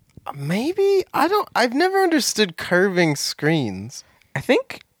 Maybe I don't. I've never understood curving screens. I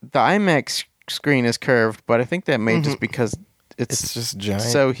think the IMAX screen is curved, but I think that may just because It's just giant.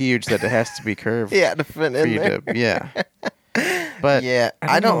 so huge that it has to be curved. Yeah, to fit for in you there. to, yeah. But Yeah,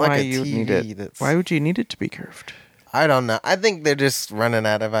 I don't know like why a you would TV need it. that's. Why would you need it to be curved? I don't know. I think they're just running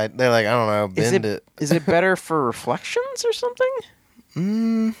out of. They're like, I don't know, bend it. Is it better for reflections or something?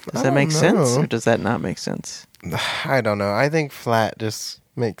 Does I that make don't sense, know. or does that not make sense? I don't know. I think flat just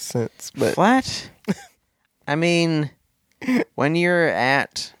makes sense. But Flat. I mean, when you're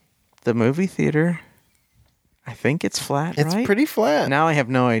at the movie theater, I think it's flat, it's right? pretty flat. Now I have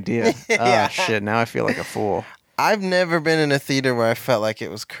no idea. Yeah. Oh, shit. Now I feel like a fool. I've never been in a theater where I felt like it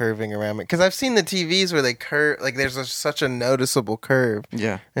was curving around me. Because I've seen the TVs where they curve, like there's such a noticeable curve.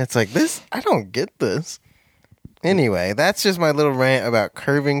 Yeah. And it's like, this, I don't get this. Anyway, that's just my little rant about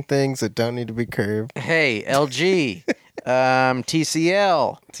curving things that don't need to be curved. Hey, LG,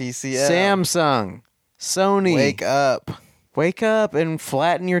 TCL, TCL. Samsung, Sony. Wake Wake up and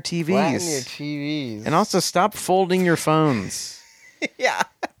flatten your TVs. Flatten your TVs. And also stop folding your phones. yeah.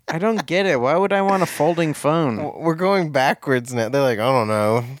 I don't get it. Why would I want a folding phone? We're going backwards now. They're like, I don't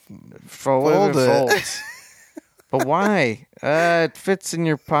know. Fold it. folds. But why? It fits in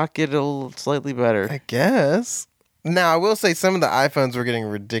your pocket slightly better. I guess. Now, I will say some of the iPhones were getting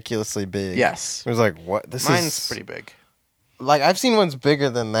ridiculously big. Yes. It was like, what? Mine's pretty big. Like, I've seen ones bigger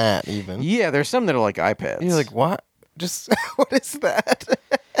than that, even. Yeah, there's some that are like iPads. You're like, what? Just, what is that?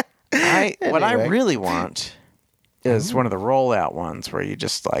 What I Anyway. really want is one of the rollout ones where you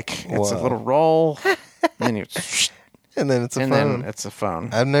just like, it's a Whoa. little roll, and then you, And then it's a and phone. then it's a phone.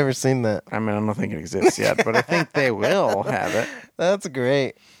 I've never seen that. I mean, I don't think it exists yet, but I think they will have it. That's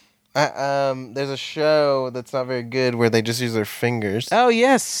great. There's a show that's not very good where they just use their fingers. Oh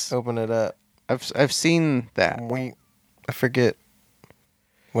yes, Open it up. I've seen that. I forget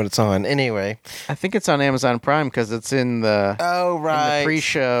what it's on. Anyway. I think it's on Amazon Prime because it's in the Oh, in right. the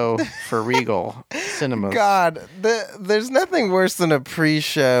pre-show for Regal Cinemas. God, there's nothing worse than a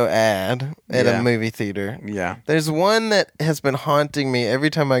pre-show ad at Yeah. a movie theater. Yeah. There's one that has been haunting me every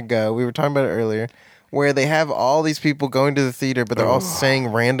time I go. We were talking about it earlier, where they have all these people going to the theater, but they're all saying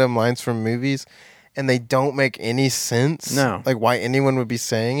random lines from movies, and they don't make any sense. No. Like, why anyone would be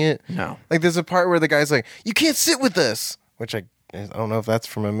saying it. No. Like, there's a part where the guy's like, "You can't sit with us," which I don't know if that's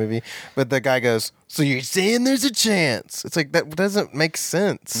from a movie, but the guy goes, "So you're saying there's a chance?" It's like, that doesn't make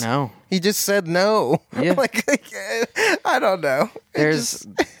sense. No. He just said no. Yeah. Like, I don't know. There's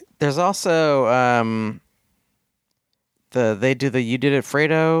also they do the You Did It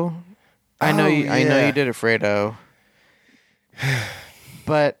Fredo. I know you did it Fredo.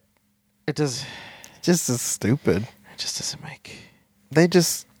 But it just as stupid. just doesn't make.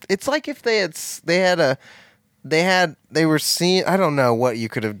 It's like if they were seeing, I don't know what you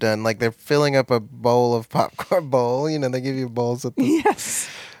could have done. Like, they're filling up a bowl of popcorn bowl. You know, they give you bowls at the, Yes.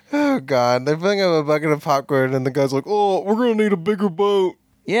 oh God, they're filling up a bucket of popcorn and the guy's like, "Oh, we're going to need a bigger boat."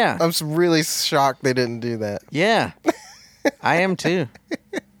 Yeah. I'm really shocked they didn't do that. Yeah. I am too.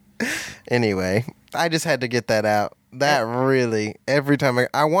 Anyway, I just had to get that out. That really, every time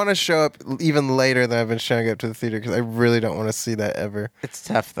I want to show up even later than I've been showing up to the theater because I really don't want to see that ever. It's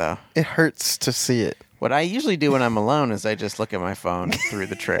tough though. It hurts to see it. What I usually do when I'm alone is I just look at my phone through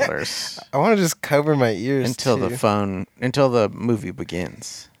the trailers I want to just cover my ears until too. the movie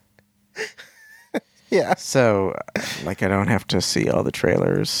begins. Yeah. So, like, I don't have to see all the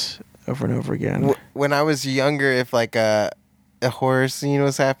trailers over and over again. When I was younger, if like a horror scene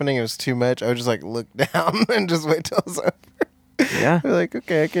was happening, it was too much, I would just like look down and just wait till it's over. Yeah. I'd be like,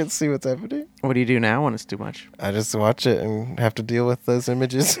 okay, I can't see what's happening. What do you do now when it's too much? I just watch it and have to deal with those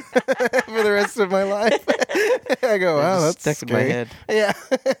images for the rest of my life. I go, wow, Just that's stuck in my scary. head. Yeah.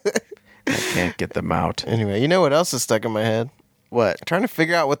 I can't get them out. Anyway, you know what else is stuck in my head? What? I'm trying to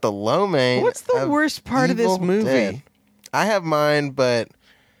figure out what the low main. What's the of worst part of this Evil movie? Dead. I have mine, but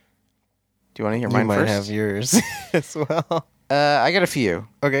Do you want to hear you mine might first? have yours as well. I got a few.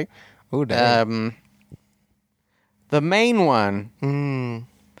 Okay. Oh, damn. The main one,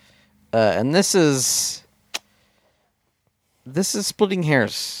 and this is splitting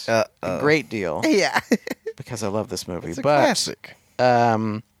hairs a great deal Yeah. because I love this movie. It's a but classic.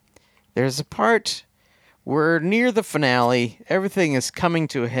 there's a part where near the finale, everything is coming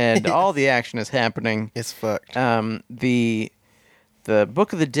to a head. All the action is happening. It's fucked. The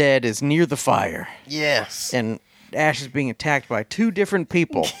Book of the Dead is near the fire, Yes. and Ash is being attacked by two different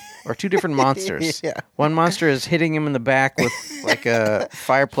people. or two different monsters. Yeah. One monster is hitting him in the back with like a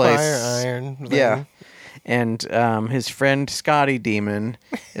fireplace. Fire iron. Yeah. And his friend Scotty Demon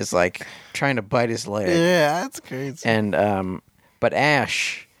is like trying to bite his leg. Yeah, that's crazy. And but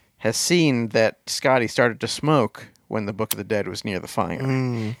Ash has seen that Scotty started to smoke when the Book of the Dead was near the fire.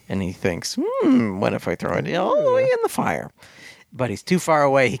 And he thinks, what if I throw it all the way in the fire? But he's too far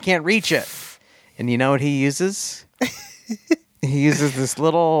away. He can't reach it. And you know what he uses? He uses this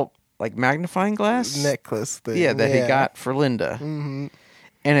little like magnifying glass necklace thing. Yeah, that he got for Linda. Mm-hmm.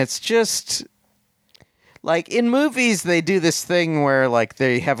 And it's just like in movies they do this thing where like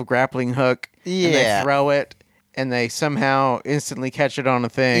they have a grappling hook and they throw it and they somehow instantly catch it on a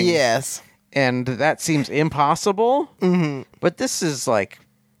thing. Yes. And that seems impossible. Mm-hmm. But this is like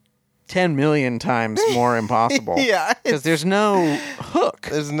 10 million times more impossible. Yeah. Because there's no hook.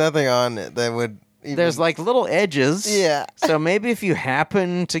 There's nothing on it that would even... There's like little edges. Yeah. So maybe if you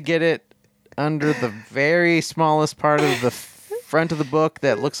happen to get it under the very smallest part of the front of the book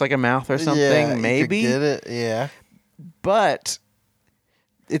that looks like a mouth or something, maybe. You could get it, yeah. But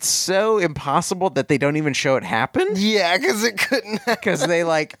it's so impossible that they don't even show it happen. Yeah, because it couldn't. Because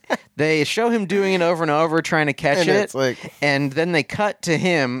they show him doing it over and over, trying to catch it, it's like... and then they cut to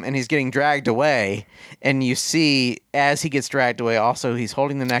him, and he's getting dragged away, and you see as he gets dragged away, also he's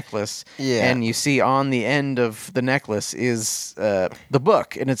holding the necklace, and you see on the end of the necklace is the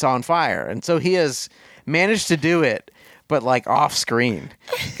book, and it's on fire, and so he has managed to do it. But like off screen,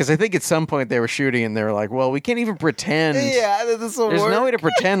 because I think at some point they were shooting and they were like, "Well, we can't even pretend. Yeah, that this will work. There's no way to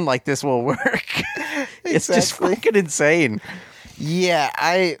pretend like this will work. It's just fucking insane." Yeah,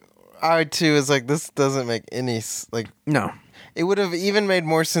 I too is like this doesn't make any like no. It would have even made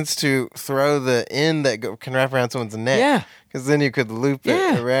more sense to throw the end that can wrap around someone's neck. Yeah, because then you could loop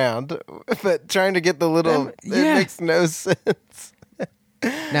it around. But trying to get the little it makes no sense.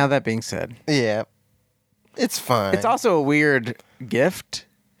 Now that being said, yeah. It's fine. It's also a weird gift.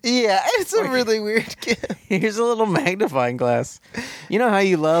 Yeah, it's a really weird gift. Here's a little magnifying glass. You know how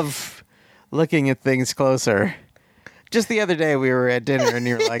you love looking at things closer? Just the other day we were at dinner and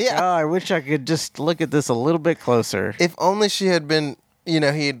you're like, oh, I wish I could just look at this a little bit closer. If only she had been, he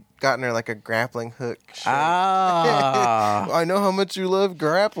had gotten her like a grappling hook. Ah. I know how much you love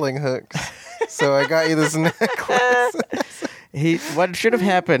grappling hooks. So I got you this necklace. What should have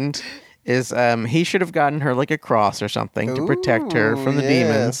happened is he should have gotten her like a cross or something to protect her from the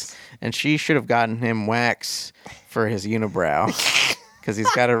demons, and she should have gotten him wax for his unibrow because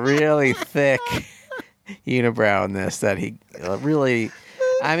he's got a really thick unibrow in this that he really...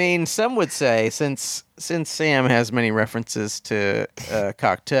 I mean, some would say since Sam has many references to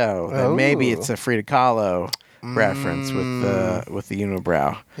Cocteau, then maybe it's a Frida Kahlo reference with the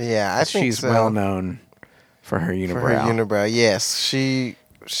unibrow. Yeah, I think she's well known for her unibrow. For her unibrow, yes, she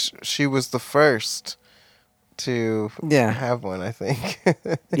was the first to have one, I think.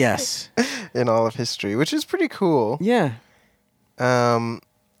 Yes. In all of history, which is pretty cool. Yeah.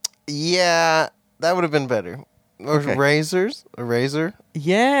 Yeah, that would have been better. Or razors? A razor?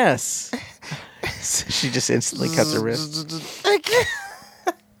 Yes. She just instantly cuts her wrist.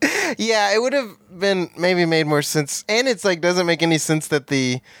 Yeah, it would have been maybe made more sense. And it's like doesn't make any sense that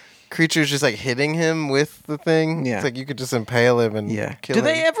the creature's just like hitting him with the thing. Yeah. It's like you could just impale him and kill him. Do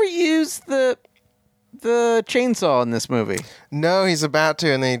they ever use the chainsaw in this movie? No, he's about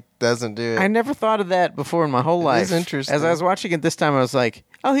to, and he doesn't do it. I never thought of that before in my whole life. It's interesting. As I was watching it this time, I was like,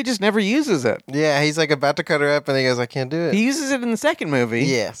 oh, he just never uses it. Yeah, he's like about to cut her up, and he goes, I can't do it. He uses it in the second movie.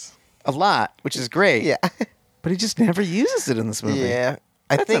 Yes. A lot, which is great. Yeah. But he just never uses it in this movie. Yeah.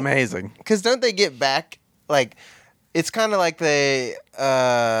 That's amazing. Because don't they get back, like... It's kind of like they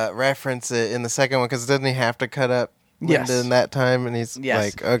reference it in the second one because doesn't he have to cut up Linda in that time? And he's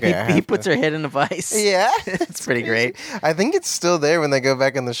like, okay, he puts her head in a vice. Yeah. It's pretty great. I think it's still there when they go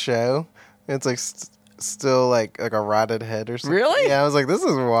back in the show. It's like still like a rotted head or something. Really? Yeah, I was like, this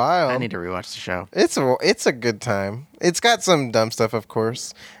is wild. I need to rewatch the show. It's a good time. It's got some dumb stuff, of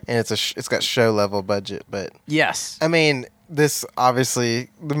course, and it's got show level budget. But yes, I mean, this obviously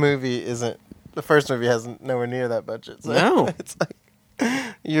the movie isn't. The first movie has nowhere near that budget. So no. It's like,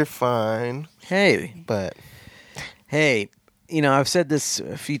 you're fine. Hey, I've said this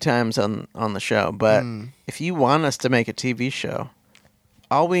a few times on the show, but if you want us to make a TV show,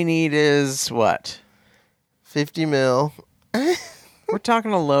 all we need is what? 50 mil. We're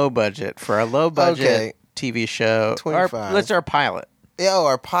talking a low budget for a low budget TV show. 25. Let's our pilot. Yeah,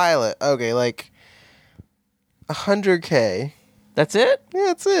 our pilot. Okay, like $100K. That's it? Yeah,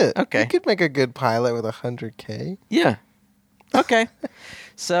 that's it. Okay. You could make a good pilot with $100K. Yeah. Okay.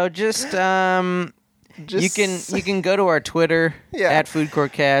 So just Just You can go to our Twitter at Food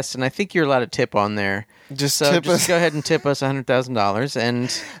Court Cast, and I think you're allowed to tip on there. Just tip us. Go ahead and tip us $100,000,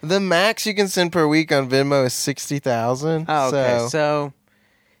 and the max you can send per week on Venmo is 60,000. oh, okay, so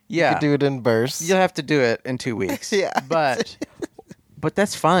yeah, you could do it in bursts. You'll have to do it in 2 weeks. Yeah, but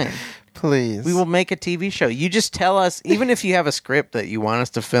that's fine. Please, we will make a TV show. You just tell us, even if you have a script that you want us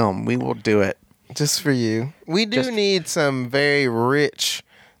to film, we will do it just for you. We do need some very rich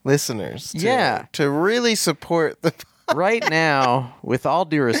listeners. To really support the. Right now, with all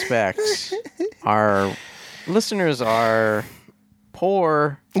due respect, our listeners are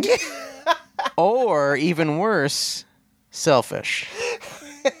poor or even worse, selfish.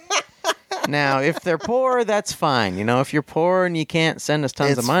 Now, if they're poor, that's fine. You know, if you're poor and you can't send us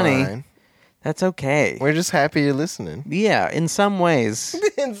tons of money, fine. That's okay. We're just happy you're listening. Yeah, in some ways,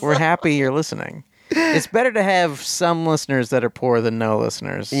 we're happy you're listening. It's better to have some listeners that are poor than no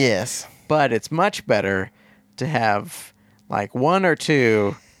listeners. Yes. But it's much better to have like one or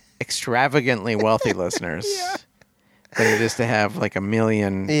two extravagantly wealthy listeners than it is to have like a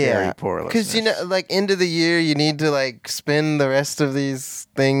million very poor listeners. Because, you know, like end of the year, you need to like spend the rest of these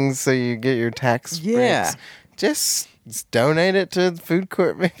things so you get your tax breaks. Just donate it to the food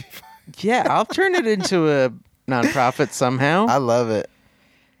court, maybe. Yeah, I'll turn it into a nonprofit somehow. I love it.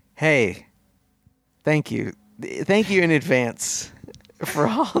 Hey, thank you. Thank you in advance for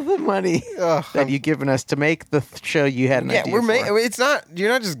all the money that you've given us to make the show you had an idea for. It's not, you're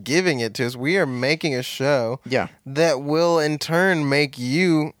not just giving it to us. We are making a show that will in turn make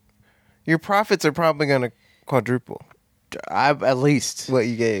your profits are probably going to quadruple. At least. What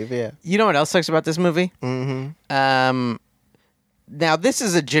you gave, yeah. You know what else sucks about this movie? Mm-hmm. Now, this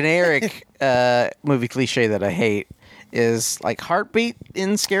is a generic movie cliche that I hate, is like heartbeat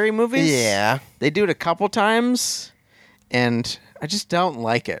in scary movies. Yeah. They do it a couple times, and I just don't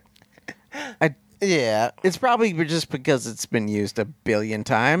like it. It's probably just because it's been used a billion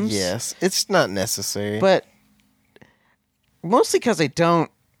times. Yes. It's not necessary. But mostly because I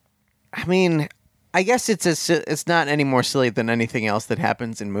guess it's not any more silly than anything else that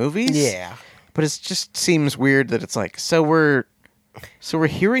happens in movies. Yeah. But it just seems weird that it's like, so we're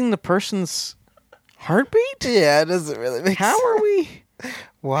hearing the person's heartbeat? Yeah, it doesn't really make sense.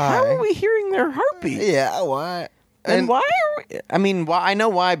 Why? How are we hearing their heartbeat? Yeah, why? And why are we... I mean, I know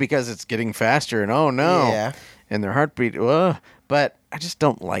why, because it's getting faster and oh no. Yeah. And their heartbeat, but I just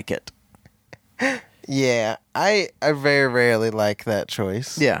don't like it. Yeah, I very rarely like that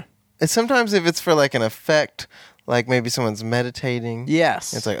choice. Yeah. And sometimes if it's for like an effect, like maybe someone's meditating.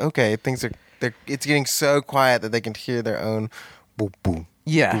 Yes. It's like, okay, it's getting so quiet that they can hear their own boop boop.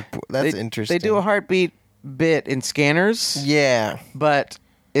 Yeah. Boop, boop. That's interesting. They do a heartbeat bit in Scanners. Yeah. But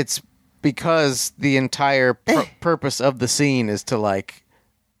it's because the entire purpose of the scene is to like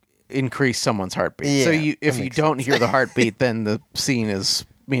increase someone's heartbeat. Yeah, so if you don't hear the heartbeat, then the scene is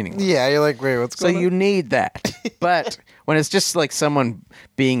meaningless. Yeah, you're like, wait, what's going on? So you need that. But when it's just like someone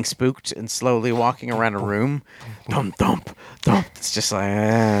being spooked and slowly walking around a room, thump, thump, thump, it's just like...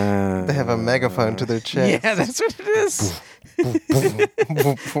 they have a megaphone to their chest. Yeah, that's what it is. Hey,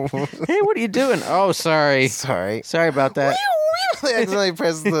 what are you doing? Oh, sorry. Sorry about that. They accidentally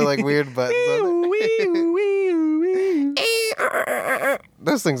press the like weird buttons on it.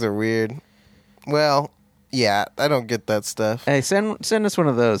 Those things are weird. Well, yeah, I don't get that stuff. Hey, send us one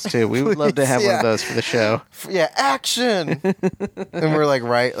of those too. We would love to have one of those for the show. Yeah, action. And we're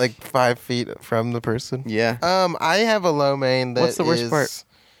like 5 feet from the person. Yeah. I have a lo mein that What's the worst part?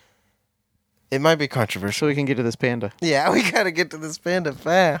 It might be controversial. So we can get to this panda. Yeah, we gotta get to this panda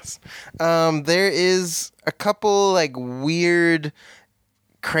fast. There is a couple like weird,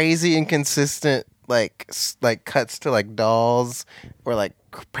 crazy, inconsistent like cuts to like dolls or like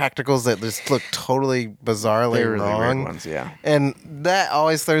practicals that just look totally bizarrely They're really wrong. weird ones, yeah. And that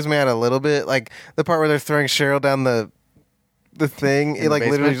always throws me out a little bit. Like the part where they're throwing Cheryl down the thing, it like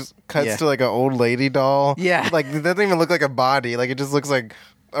literally just cuts to like an old lady doll. Yeah. Like it doesn't even look like a body. Like it just looks like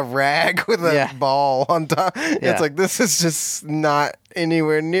a rag with a ball on top. Yeah. It's like, this is just not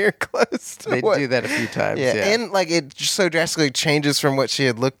anywhere near close to They do that a few times. Yeah. Yeah. And like it just so drastically changes from what she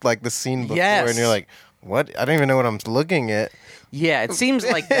had looked like the scene before. Yes. And you're like, what? I don't even know what I'm looking at. Yeah, it seems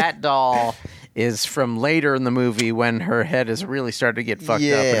like that doll is from later in the movie when her head has really started to get fucked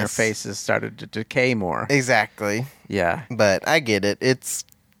up and her face has started to decay more. Exactly. Yeah. But I get it. It's...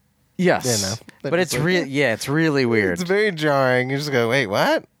 Yes. You know, but it's it's really weird. It's very jarring. You just go, wait,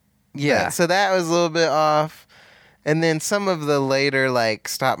 what? Yeah. So that was a little bit off. And then some of the later like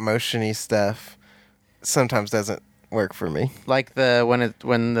stop motion-y stuff sometimes doesn't work for me. Like when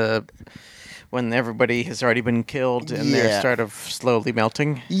everybody has already been killed and they're sort of slowly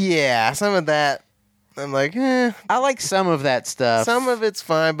melting. Yeah, some of that I'm like, I like some of that stuff. some of it's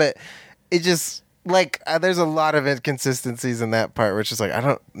fine, but it just like there's a lot of inconsistencies in that part, which is like I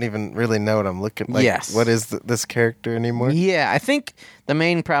don't even really know what I'm looking like. Yes. What is this character anymore? Yeah, I think the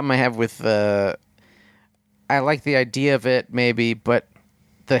main problem I have with I like the idea of it maybe, but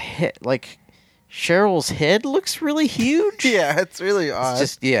the head, like Cheryl's head looks really huge. Yeah, it's really odd.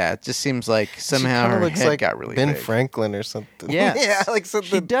 It just seems like somehow she her looks head like got really Ben big. Franklin or something. Yes. Yeah, like She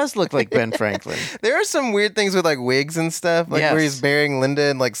something. does look like Ben Franklin. There are some weird things with like wigs and stuff, like where Yes. he's burying Linda,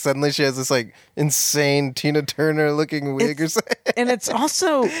 and like suddenly she has this like insane Tina Turner looking wig or something. And it's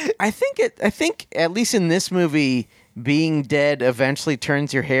also, I think at least in this movie, being dead eventually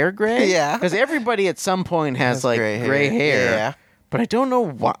turns your hair gray. Yeah. Because everybody at some point has like gray hair. Yeah. But I don't know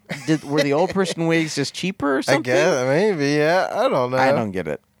what were the old person wigs just cheaper or I something? guess maybe. Yeah, I don't know. I don't get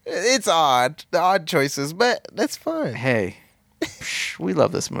it. It's odd, the odd choices, but that's fine. Hey, we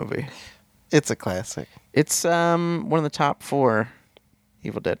love this movie. It's a classic. It's one of the top 4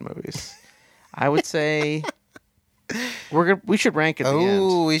 Evil Dead movies. I would say we should rank at the end.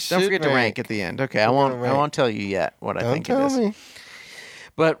 Oh, we Don't should forget to rank at the end. Okay, I won't tell you yet what I Don't think it tell is. me.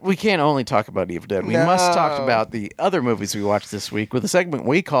 But we can't only talk about Evil Dead. We No. must talk about the other movies we watched this week with a segment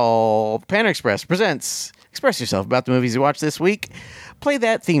we call Panda Express Presents. Express yourself about the movies you watched this week. Play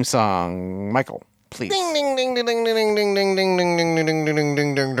that theme song, Michael, please. Ding ding ding ding ding ding ding ding ding ding ding ding ding ding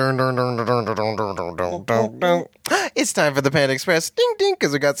ding ding ding ding. It's time for the Panda Express. Ding ding,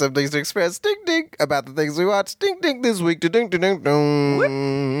 because we got some things to express. Ding ding about the things we watched. Ding ding this week. Ding ding ding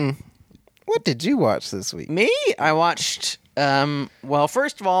ding. What did you watch this week? Me? I watched. Well,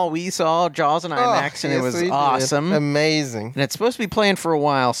 first of all, we saw Jaws in IMAX, and it was awesome. Amazing. And it's supposed to be playing for a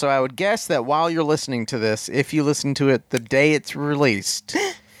while, so I would guess that while you're listening to this, if you listen to it the day it's released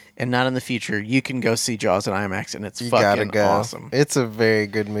and not in the future, you can go see Jaws in IMAX, and it's You gotta fucking go. awesome. It's a very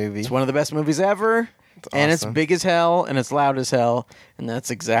good movie. It's one of the best movies ever, and it's awesome. big as hell, and it's loud as hell, and that's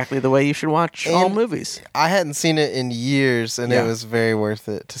exactly the way you should watch all And movies. I hadn't seen it in years, and Yeah. it was very worth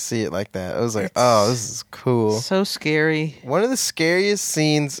it to see it like that. I was like, oh, this is cool. So scary. One of the scariest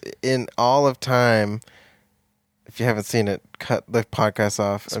scenes in all of time. If you haven't seen it, cut the podcast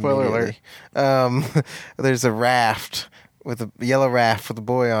off. Spoiler immediately. There's a raft with a yellow raft with a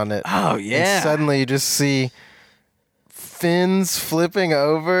boy on it. Oh, And yeah. suddenly you just see fins flipping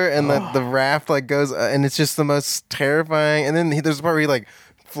over, and the raft like goes, and it's just the most terrifying. And then there's a part where he like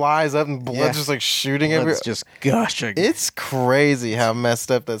flies up, and blood's Yeah. just like shooting everywhere. It's just gushing. It's crazy how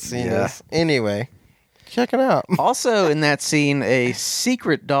messed up that scene Yeah. is. Anyway, check it out. Also in that scene, a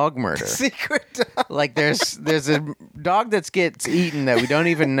secret dog murder. Secret dog. Like there's a dog that gets eaten that we don't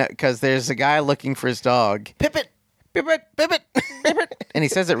even know because there's a guy looking for his dog. Pippet. Pippet, Pippet. Pippet, and he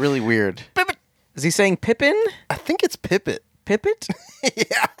says it really weird. Pippet. Is he saying Pippin? I think it's Pippet. Pippet?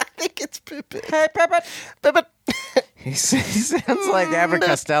 Yeah, I think it's Pippet. Hey, Pippet. Pippet. He sounds like Abbott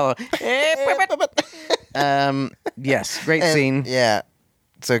Costello. Hey, Pippet. Yes, great scene. Yeah.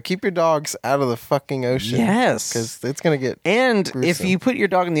 So keep your dogs out of the fucking ocean. Yes. Because it's going to get... And if gruesome. you put your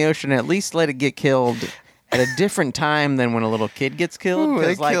dog in the ocean, at least let it get killed at a different time than when a little kid gets killed. Ooh, they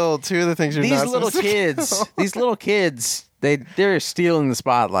 'cause, like, killed two of the things you're these not little supposed to kids, kill. these little kids, they're stealing the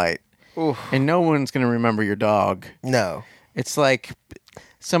spotlight, Oof. and no one's gonna remember your dog. No. It's like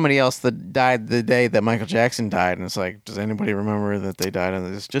somebody else that died the day that Michael Jackson died, and it's like, does anybody remember that they died?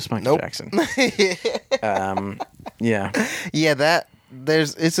 And it's just Michael Nope. Jackson. Yeah, Yeah,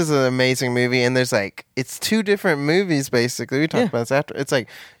 it's just an amazing movie, and there's like it's two different movies basically. We talked Yeah. about this after. It's like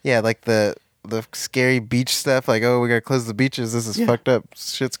like the scary beach stuff, like we gotta close the beaches. This is Yeah. fucked up.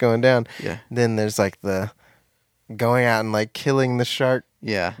 Shit's going down. Yeah. Then there's like the going out and like killing the shark,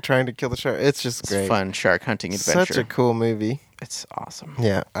 yeah. trying to kill the shark. It's just It's great. fun shark hunting adventure. Such a cool movie. It's awesome.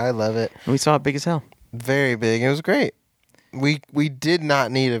 Yeah, I love it. And we saw it big as hell. Very big. It was great. We did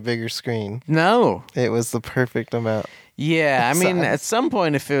not need a bigger screen. No. It was the perfect amount. Yeah, I mean, Size. at some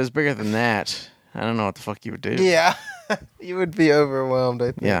point, if it was bigger than that, I don't know what the fuck you would do. Yeah. You would be overwhelmed, I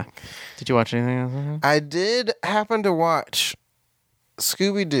think. Yeah. Did you watch anything else? I did happen to watch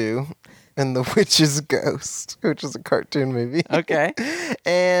Scooby-Doo and the Witch's Ghost, which is a cartoon movie. Okay.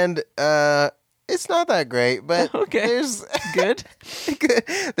 And it's not that great, but Okay. there's Good.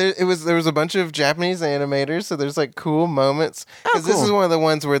 there was a bunch of Japanese animators, so there's like cool moments. Because this cool. is one of the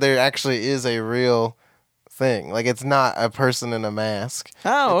ones where there actually is a real thing. Like it's not a person in a mask.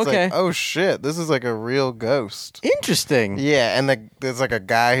 Oh, It's okay. like, oh shit, this is like a real ghost. Interesting. Yeah, and there's like a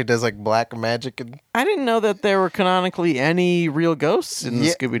guy who does like black magic and I didn't know that there were canonically any real ghosts in the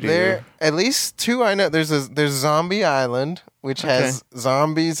Scooby-Doo. There at least two I know. There's Zombie Island, which has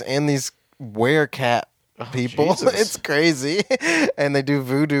zombies and these werecat people. Jesus. It's crazy. And they do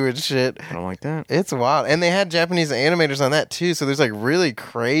voodoo and shit. I don't like that. It's wild. And they had Japanese animators on that too. So there's like really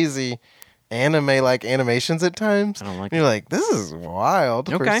crazy anime-like animations at times. I don't like and you're like, this is wild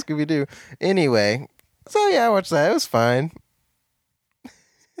for Okay. Scooby-Doo. Anyway, so yeah, I watched that. It was fine.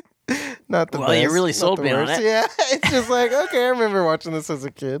 Not the Well, best. you really not sold the me on worst. it. Yeah, it's just like, okay, I remember watching this as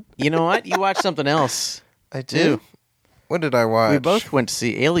a kid. You know what? You watched something else. I do. What did I watch? We both went to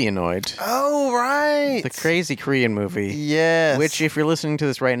see Alienoid, Oh, right. the crazy Korean movie. Yes. Which, if you're listening to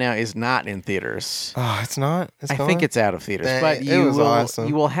this right now, is not in theaters. Oh, it's not? It's I gone? think it's out of theaters. Dang, But it you was will, awesome.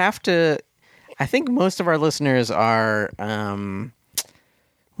 you will have to. I think most of our listeners are.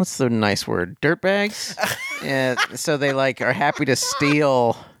 What's the nice word? Dirtbags? Yeah. So they are happy to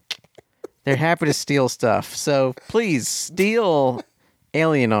steal. They're happy to steal stuff. So please steal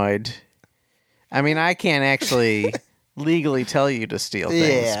Alienoid. I mean, I can't actually legally tell you to steal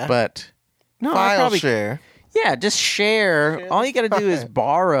things, Yeah. but no, I File probably share. yeah, just share. All you got to do is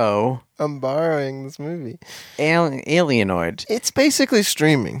borrow I'm borrowing this movie. Alienoid. It's basically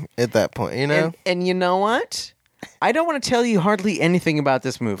streaming at that point, you know? And you know what? I don't want to tell you hardly anything about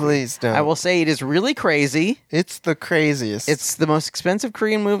this movie. Please don't. I will say it is really crazy. It's the craziest. It's the most expensive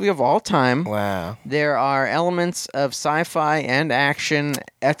Korean movie of all time. Wow. There are elements of sci-fi and action,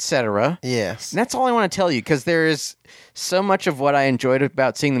 etc. Yes. And that's all I want to tell you, because there is so much of what I enjoyed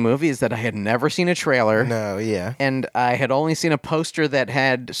about seeing the movie is that I had never seen a trailer. No, yeah. And I had only seen a poster that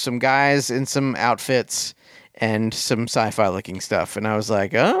had some guys in some outfits and some sci-fi looking stuff. And I was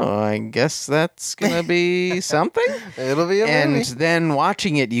like, oh, I guess that's going to be something. It'll be a And movie. then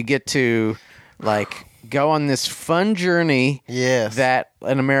watching it, you get to go on this fun journey Yes. that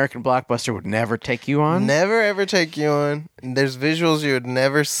an American blockbuster would never take you on. Never ever take you on. There's visuals you would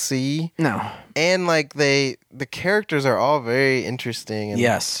never see. No. And the characters are all very interesting. And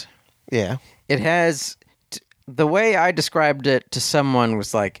Yes. Yeah. It has the way I described it to someone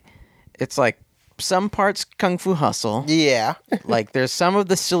was it's like some parts Kung Fu Hustle. Yeah. Like there's some of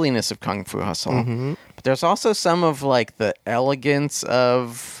the silliness of Kung Fu Hustle, but there's also some of the elegance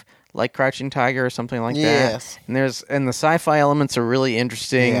of Crouching Tiger or something like Yes. that. And the sci-fi elements are really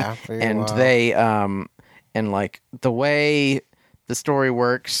interesting. Yeah, very and wild. they and the way the story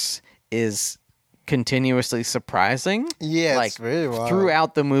works is continuously surprising. Yeah, it's very wild.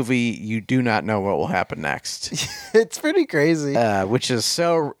 Throughout the movie, you do not know what will happen next. It's pretty crazy. Which is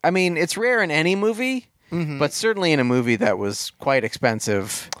so. I mean, it's rare in any movie, but certainly in a movie that was quite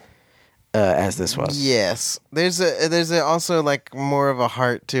expensive, as this was. Yes, there's also more of a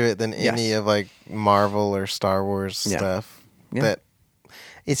heart to it than any Yes. of Marvel or Star Wars Yeah. stuff. Yeah. That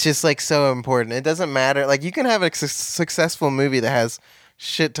it's just so important. It doesn't matter. You can have a successful movie that has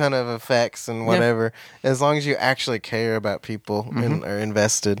shit ton of effects and whatever, as long as you actually care about people and are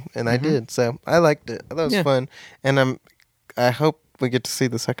invested. And I did, so I liked it. I thought it was fun, and I hope we get to see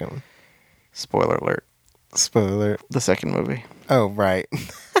the second one. Spoiler alert: Spoiler. the second movie. Oh right.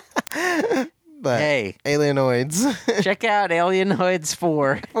 But Hey. Alienoids. Check out Alienoids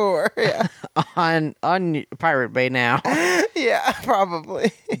 4 Yeah. on Pirate Bay now. Yeah,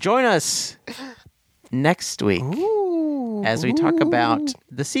 probably. Join us next week Ooh. as we talk about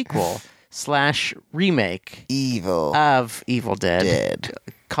the sequel / remake Evil of Evil Dead.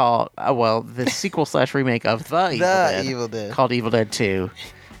 Called the sequel / remake of the Evil Dead. called Evil Dead 2,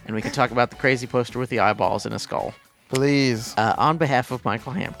 and we can talk about the crazy poster with the eyeballs and a skull. Please. On behalf of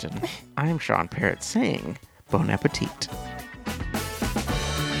Michael Hampton, I'm Sean Parrott saying bon appetit.